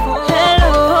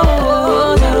 Hello,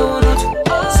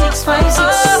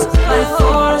 656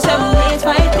 547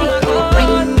 853.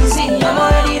 Rings me, I'm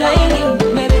already dialing,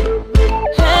 baby.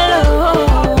 Hello,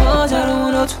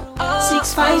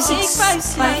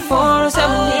 656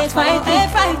 547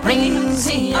 853. Rings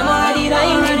me, I'm already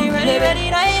dialing, baby.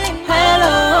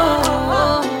 Hello.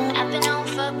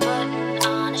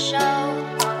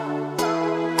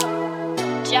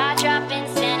 Jaw dropping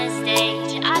center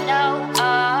stage, I know,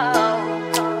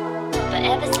 but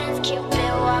ever since Cupid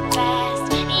walked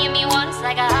past, he hit me once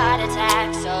like a heart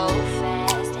attack, so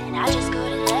fast, and I just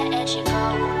couldn't let you go.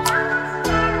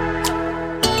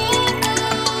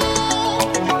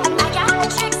 I got the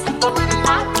tricks if you wanna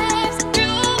lock lips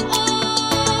through.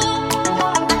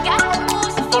 I got the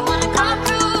moves if you wanna come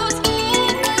cruise.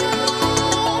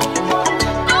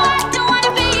 No, I don't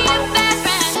wanna be your best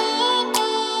friend.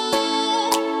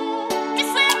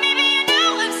 Just let me be your new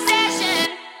obsession.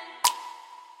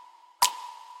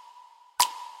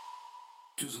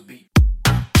 Choose a beat.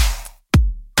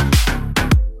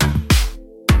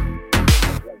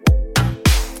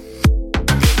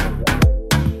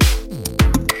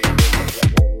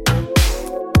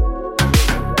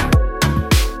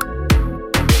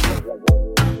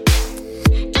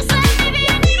 Just let me be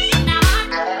your new. Now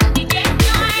you get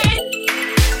noise.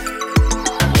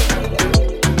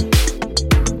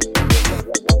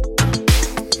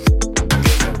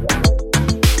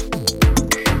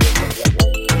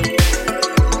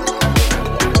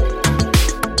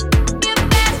 Your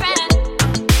best friend.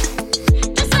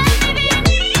 Just let me be your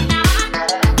new. Now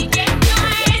you get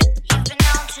noise. You've been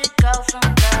known to go from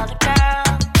girl to girl.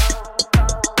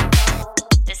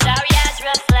 The sorry eyes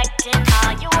reflecting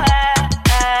all your words.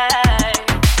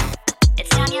 It's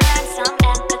time you learn some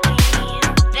empathy.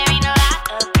 There ain't a lot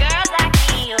of girls like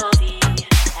me. You'll see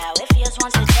how it feels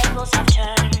once the tables have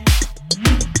turned.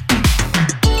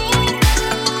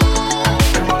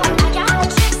 I got the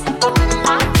tricks if you wanna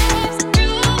lock lips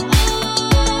through.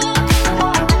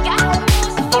 I got the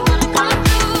moves if you wanna come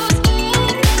cruise.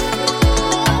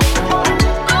 Oh,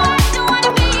 I don't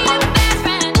wanna be your best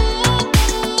friend.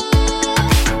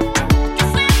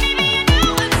 Just let me be your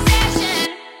new obsession.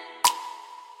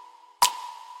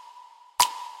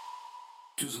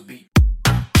 Choose a beat.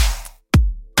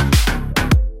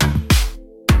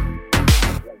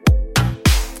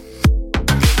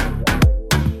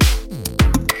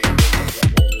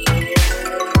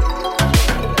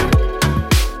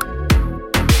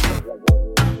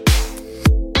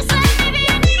 Just let me be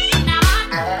your new. Now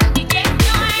you get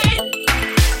noise.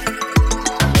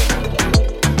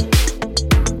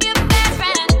 Your best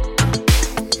friend.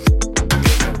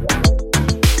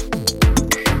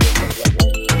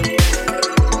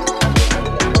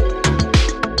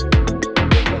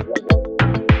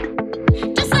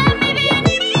 Just let me be your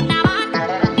new. Now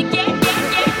you get.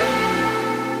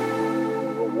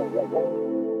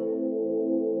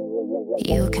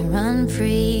 You can run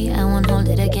free, I won't hold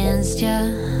it against ya.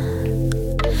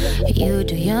 You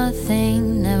do your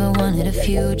thing, never wanted a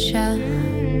future.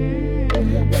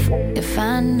 If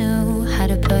I knew how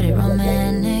to put it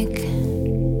romantic,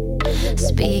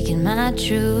 Speaking my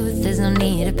truth, there's no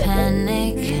need to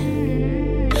panic.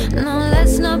 No,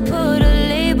 let's not put a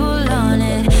label on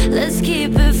it. Let's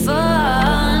keep it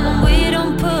fun. We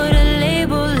don't put a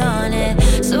label on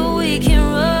it, so we can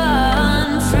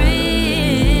run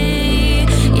free.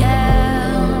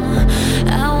 Yeah,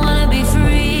 I wanna be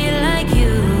free like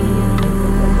you.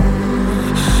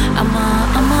 I'm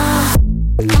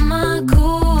a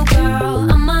cool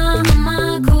girl. I'm a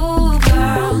cool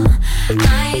girl.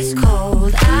 Ice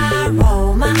cold, I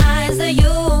roll my eyes at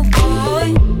you,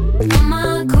 boy. I'm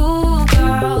a cool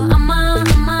girl. I'm a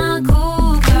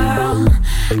cool girl.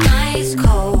 Ice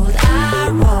cold, I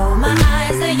roll my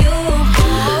eyes at you,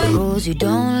 boy. Rules you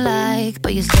don't like,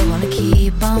 but you still wanna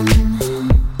keep them.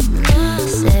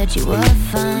 Said you were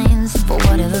fine, so for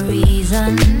whatever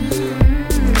reason.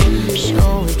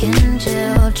 Sure we can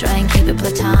chill, try and keep it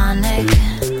platonic.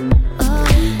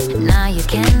 Now you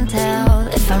can tell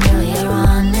if I'm really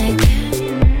ironic.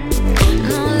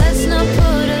 No, let's not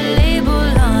put a label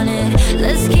on it.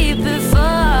 Let's keep it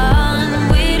fun.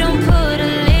 We don't put a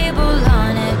label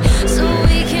on it, so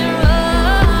we can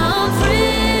run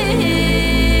free.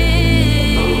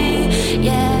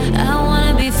 Yeah, I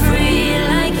wanna be free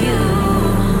like you.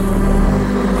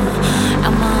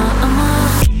 I'm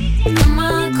a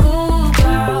cool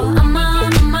girl. I'm a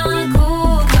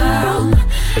cool girl.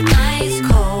 Ice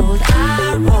cold,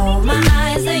 I roll my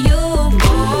eyes at you,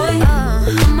 boy.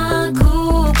 I'm a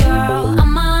cool girl.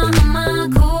 I'm a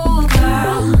cool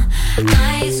girl.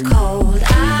 Ice cold,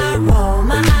 I roll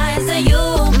my eyes at you,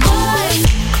 boy.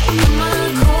 I'm a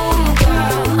cool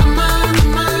girl. I'm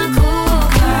a cool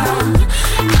girl.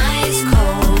 Ice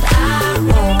cold, I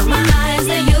roll my eyes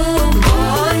at you,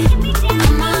 boy.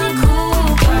 I'm a cool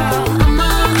girl. I'm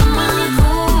a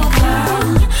cool girl.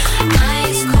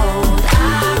 Ice cold, I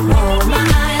roll my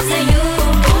eyes at you,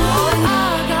 boy. I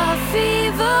got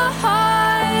fever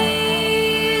highs.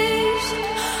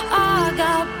 I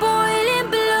got boiling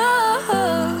blood.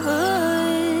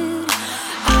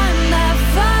 I'm that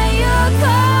fire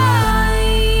kind.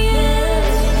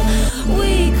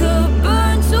 We could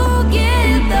burn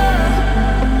together.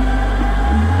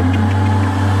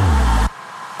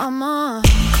 I'm a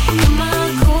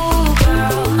cool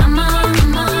girl. I'm a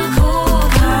cool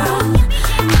girl.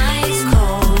 Ice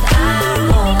cold, I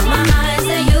roll my eyes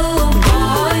at you,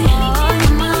 boy.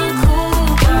 I'm a cool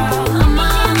girl. I'm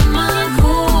a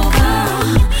cool girl.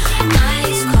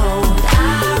 Ice cold, I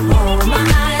roll my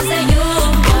eyes at you,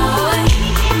 boy.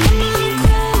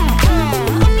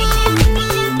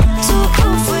 Too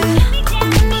cool for you.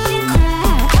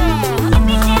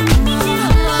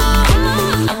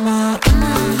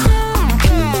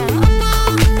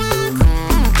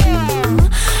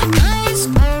 Ice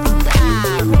cold, I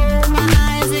roll my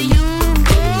eyes at you,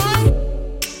 boy.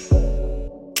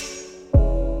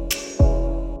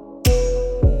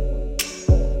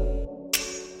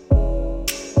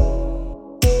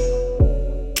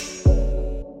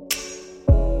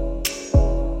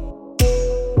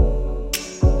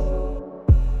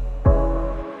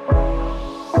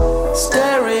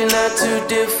 Staring at two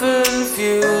different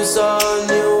views on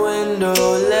your window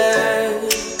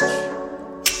ledge.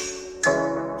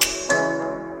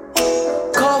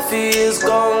 Coffee is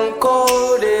gone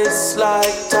cold, it's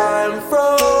like time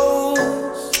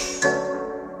froze.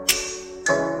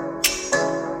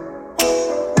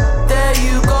 There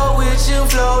you go, wishing,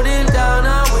 floating down,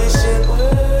 I wish it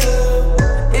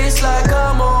will. It's like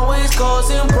I'm always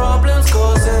causing problems,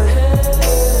 causing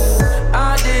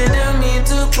I didn't mean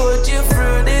to put you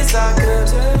through this, I could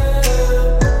tell.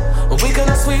 We're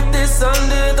gonna sweep this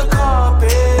under the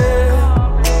carpet.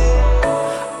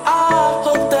 I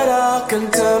hope that I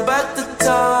can turn back the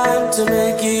time to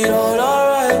make it all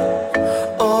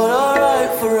alright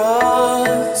for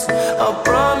us. I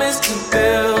promise to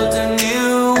build a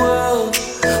new world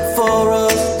for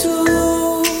us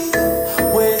two,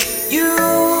 with you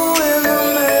in the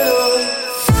middle.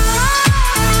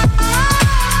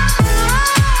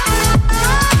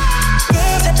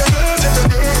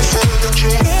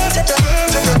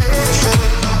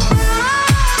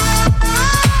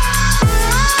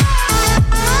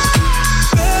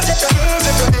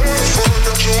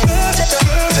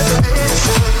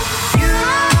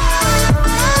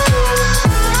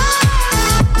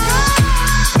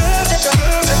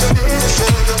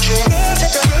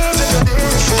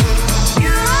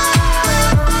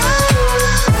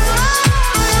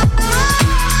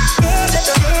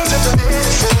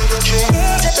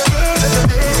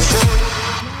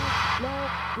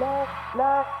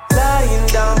 Lying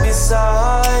down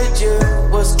beside you,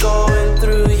 what's going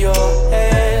through your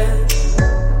head?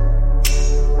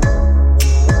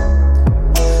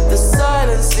 The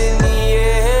silence in the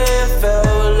air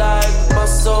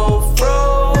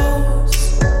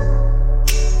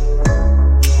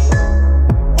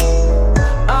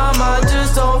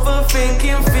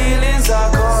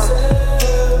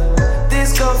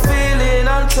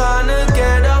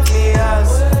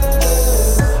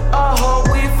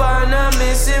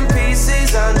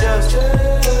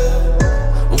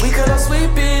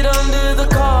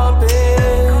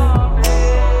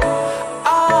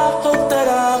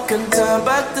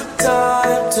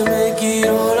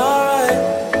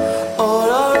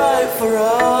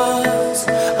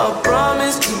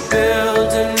promise to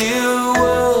build a new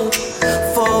world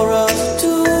for us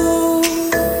two,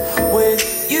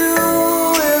 with you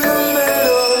in the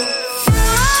middle.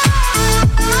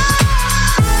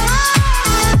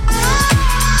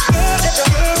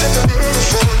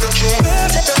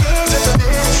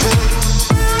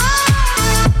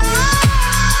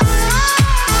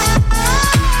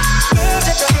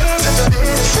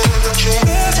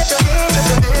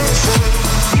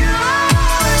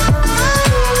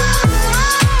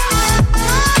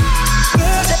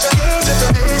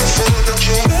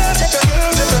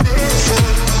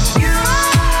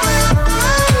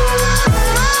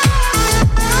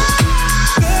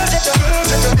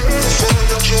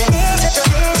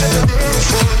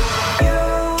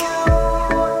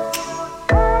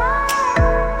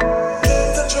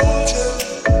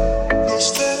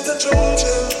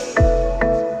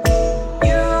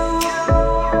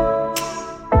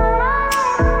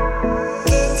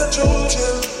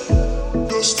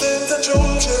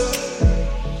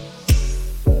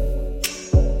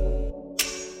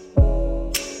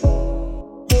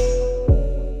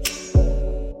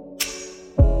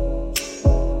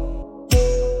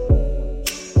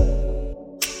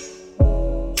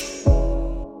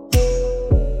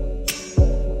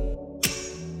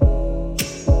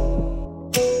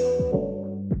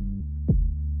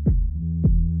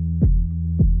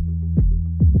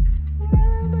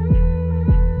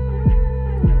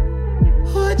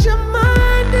 Would you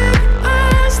mind if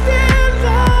I still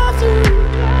love you?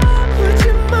 Would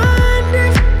you mind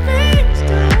if things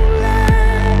don't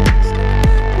last?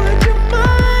 Would you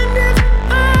mind if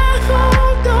I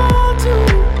hold on to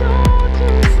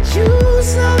you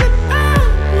so that I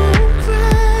won't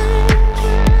crash?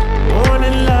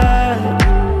 Morning light,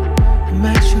 I'm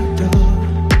at your door.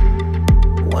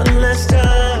 One last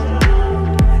time,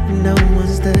 no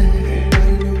one's there.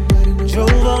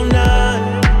 Drove all night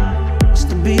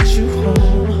beat you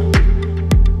home.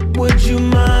 Would you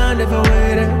mind if I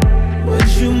waited? Would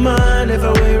you mind if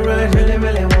I wait right? Really,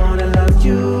 really wanna love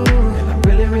you. I'm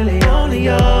really, really only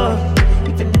yours.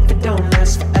 Even if it don't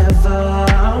last forever,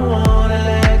 I wanna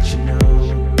let you know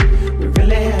we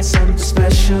really had something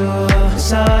special.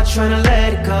 It's hard trying to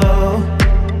let it go.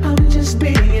 I'm just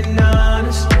being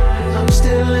honest. I'm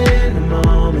still in the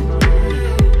moment.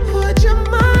 Would you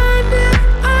mind if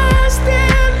I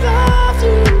still love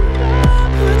you?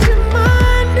 Would you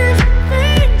mind if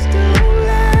things don't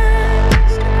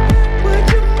last? Would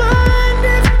you mind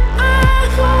if I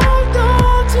hold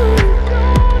on to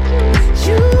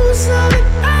you so that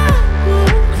I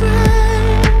won't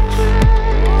crash?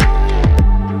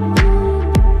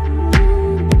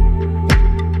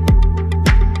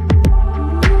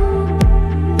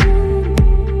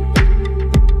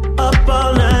 Up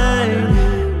all night,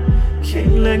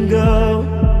 can't let go,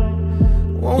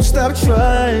 won't stop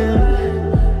trying.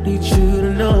 Need you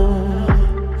to know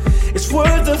it's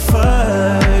worth the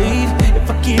fight if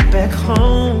I get back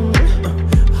home.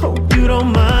 Hope you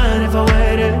don't mind if I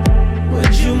waited.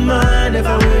 Would you mind if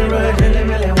I wait right? Really,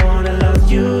 really wanna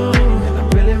love you. I'm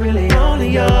really, really only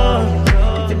yours.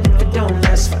 Even if it don't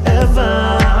last forever,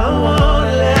 I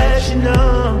wanna let you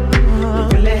know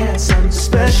we really had something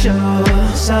special.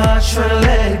 So I'm trying to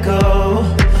let it go.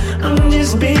 I'm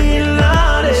just being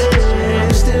honest.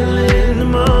 I'm still in the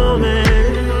moment.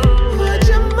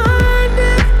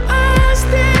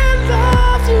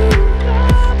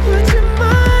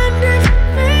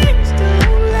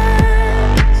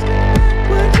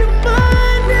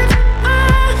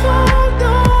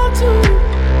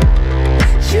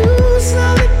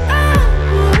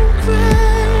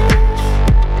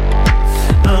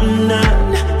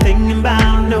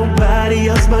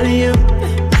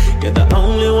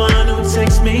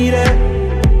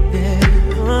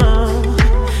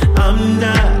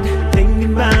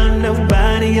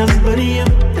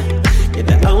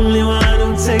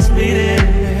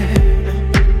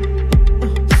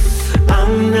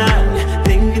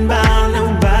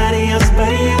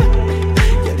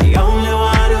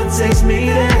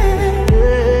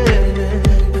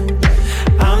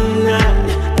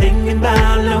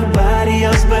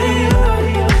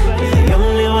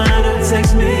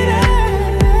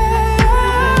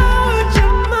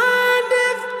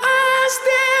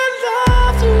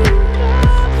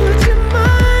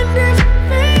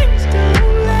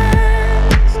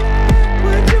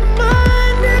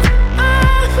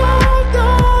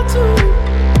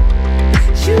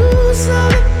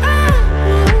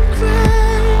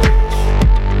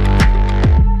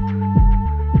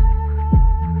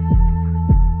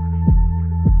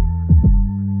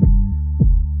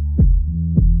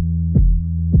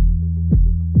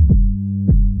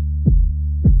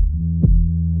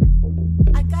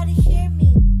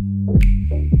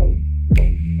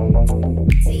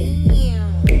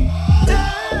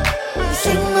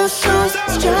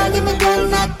 try to give me that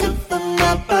not good for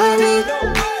my body.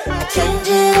 I change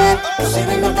it up, cause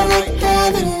ain't nothing like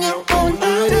having your own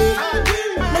body.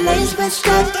 My name's been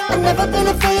stuck, I've never been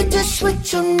afraid to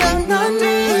switch your name on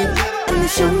me. And you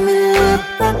show me love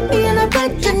by being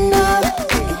original.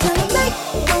 And can I make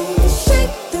you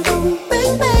shake the room,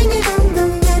 bang bang it,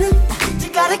 get it. You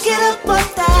gotta get up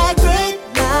off that great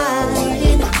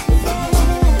night.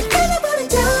 Anybody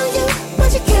tell you what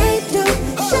you can't do?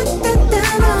 Shut that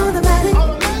down automatic.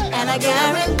 And I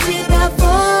guarantee that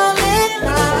fall in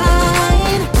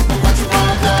line. What you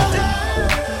want go?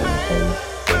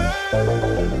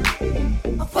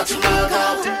 What you want go?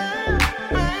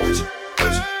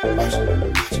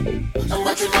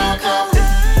 What you want go?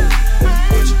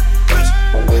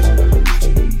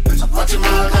 What you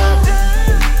want go?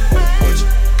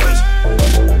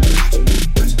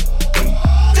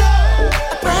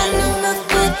 A brand new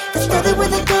movement that started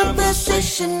with a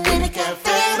conversation in a cafe.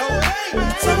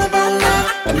 It's all about love,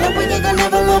 and knowing you're gonna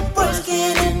never let words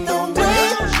get in the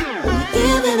way. When you're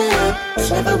giving it up, it's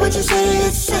never what you say,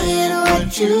 it's saying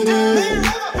what you do.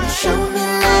 Show me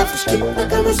love, just keep the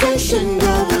conversation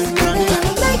going.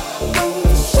 Make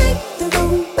you shake the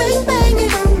room, bang bang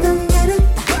it, get it.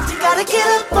 You gotta get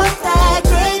up off that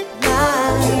great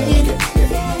night.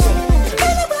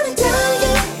 Anybody tell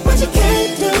you what you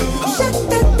can't do? Shut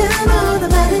that down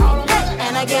automatic.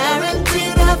 And I guarantee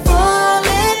that fall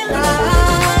in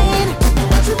line.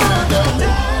 What you want go?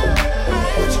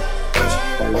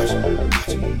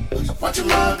 What you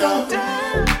want go?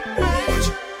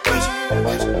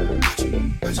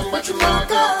 What you want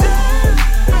go?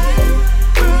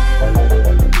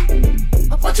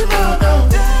 What you want go?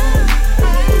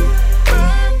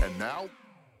 And now,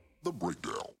 the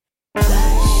breakdown.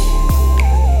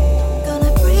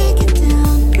 Gonna break it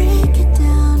down, break it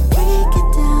down, break it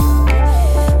down.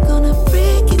 Gonna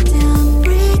break it down,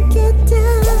 break it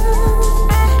down.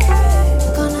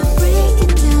 Gonna break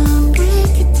it down,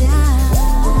 break it down.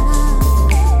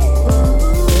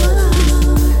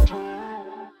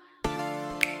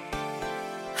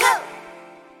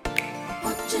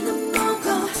 What you know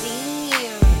go?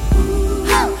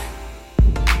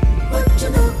 What you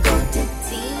know go?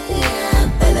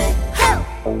 Baby,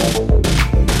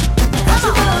 what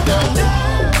you want go?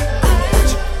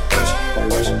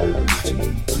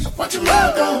 What you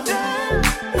want go?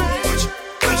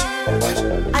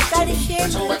 I gotta hear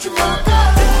what you want go?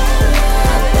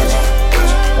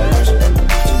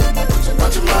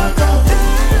 What you want go?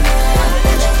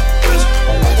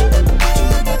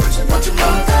 What you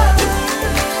want go?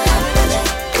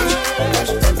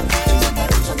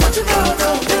 What you want go?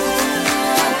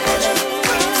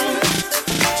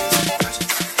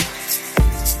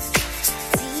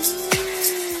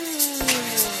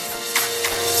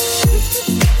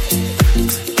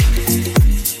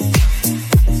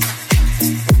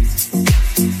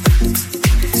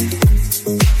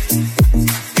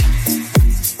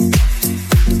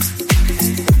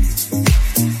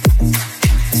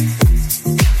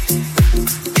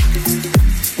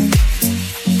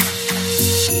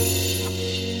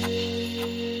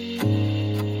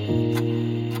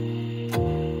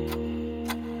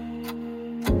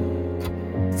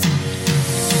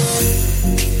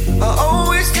 I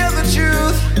always tell the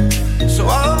truth, so I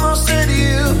almost say to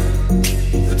you,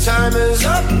 the time is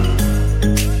up.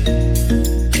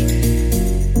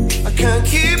 I can't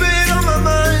keep it on my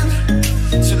mind,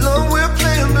 too long we're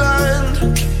playing blind.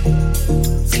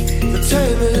 The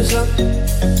time is up.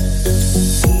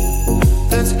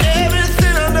 That's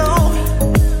everything I know.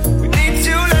 We need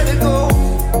to let it go.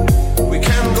 We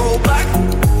can't go back.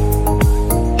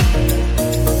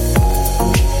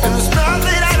 And it's not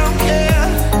that I don't care,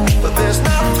 but there's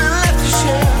nothing left to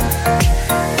share.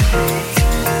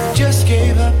 Just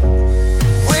gave up.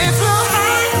 We flew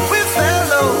high, we fell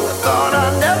low. I thought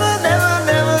I'd never, never,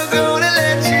 never gonna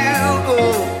let you go.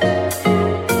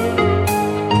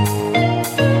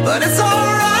 But it's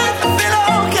alright, I feel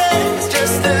okay. It's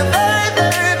just a very,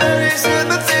 very, very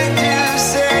simple thing to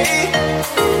say.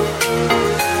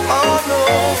 Oh no.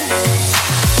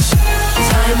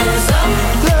 Time is up.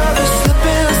 Love is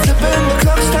slipping, slipping. The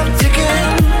clock stopped ticking.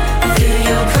 Fill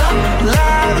your cup.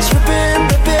 Life is ripping,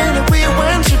 ripping, and we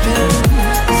went tripping.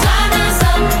 Time is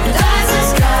up. The dice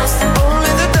is cast.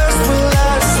 Only the dust will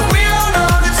last. So we all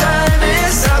know the time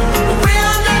is up. We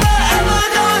are never ever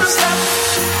gonna stop.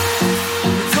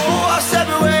 We go our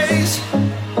separate ways.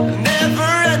 A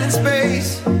never-ending space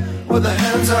where the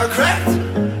hands are cracked.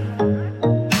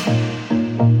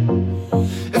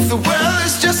 If the world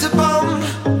is just a bomb,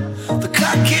 the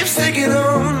clock keeps ticking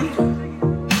on.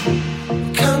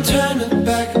 Can't turn it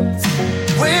back.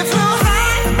 We flew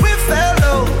high, we fell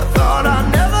low. I thought I'd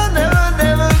never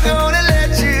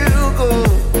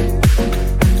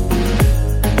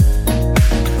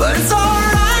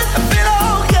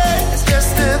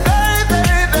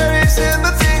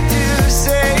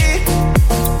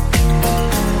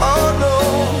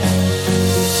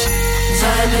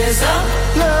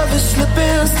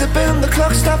slipping, the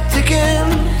clock stopped ticking.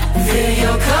 Fill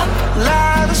your cup.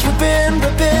 Light is ripping,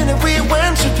 and we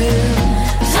went tripping.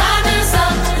 Time is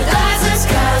up, the dice is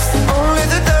cast. Only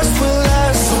the dust will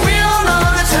last. We all know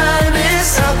the time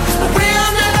is up. We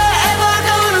are never ever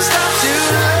gonna stop to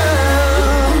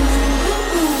love.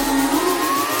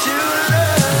 To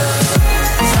love.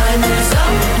 Time is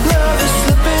up. Love is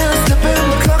slipping,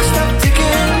 the clock stopped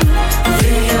ticking.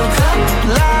 Fill your cup.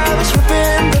 Light is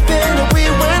ripping, and we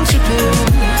went tripping.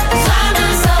 Time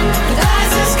is up, the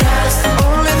dice is cast.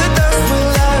 Only the dust will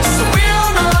last. We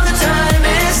all know the time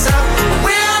is up.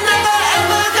 We are never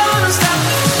ever gonna stop.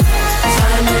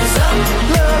 Time is up.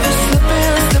 Love is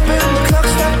slipping, the clock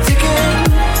stopped ticking.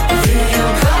 Fill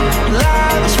your cup.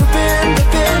 Light is ripping,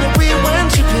 and we went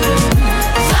tripping.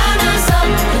 Time is up,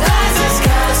 the dice is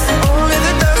cast. Only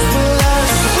the dust will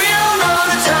last. We all know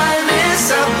the time is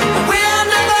up. We are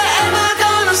never ever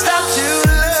gonna stop to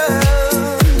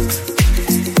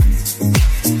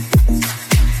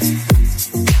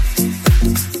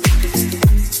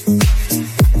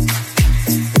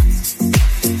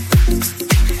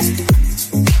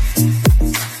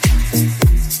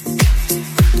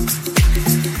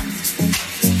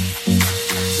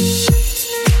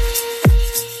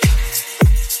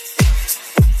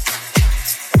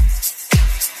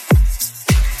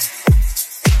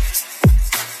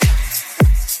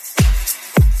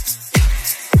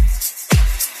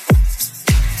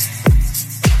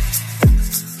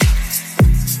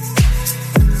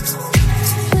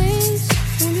Please,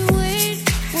 won't you wait?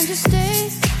 Won't you stay?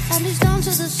 At least down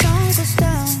till the sun goes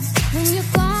down. When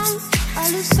you're gone, I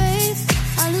lose faith.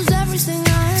 I lose everything I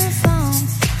have found.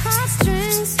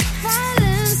 Heartstrings,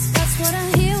 violence. That's what I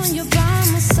hear when you're by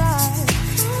my side.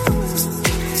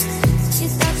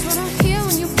 Yeah, that's what I hear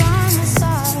when you're by my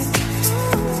side.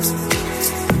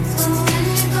 But when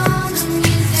you're gone, the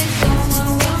music goes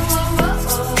whoa, whoa, whoa,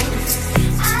 whoa.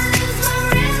 I lose my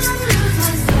rhythm, lose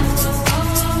my soul.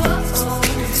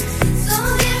 So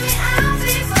hear me out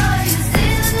before you say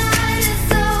the night is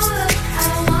over.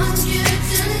 I want you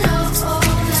to know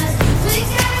that we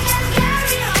gotta get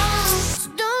carried on. So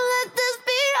don't let this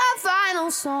be our final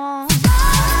song.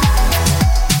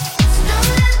 So don't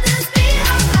let this be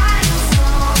our final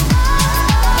song.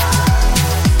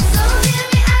 So hear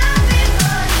me out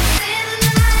before you say the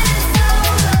night is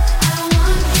over. I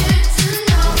want you to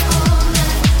know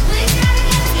that we gotta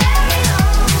get carried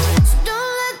on. So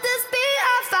don't let this be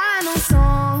our final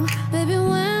song. Baby,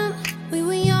 when we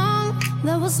were young,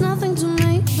 there was nothing to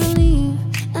make believe.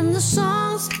 And the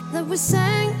songs that we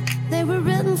sang, they were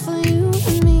written for you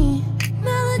and me.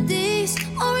 Melodies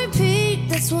on repeat,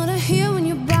 that's what I hear when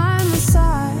you're by my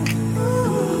side.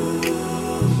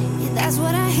 Yeah, that's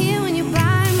what I hear when you're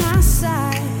by my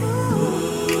side.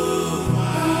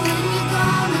 When you're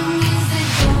gone, the music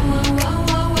goes whoa,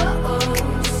 whoa, whoa, whoa.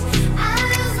 I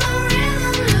lose my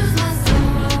rhythm, lose my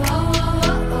soul.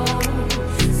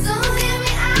 So hear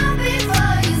me out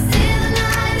before you say the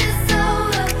night is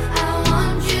over. I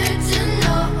want you to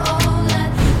know that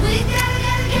we gotta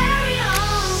get carried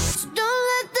on. So don't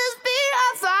let this be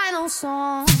our final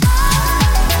song.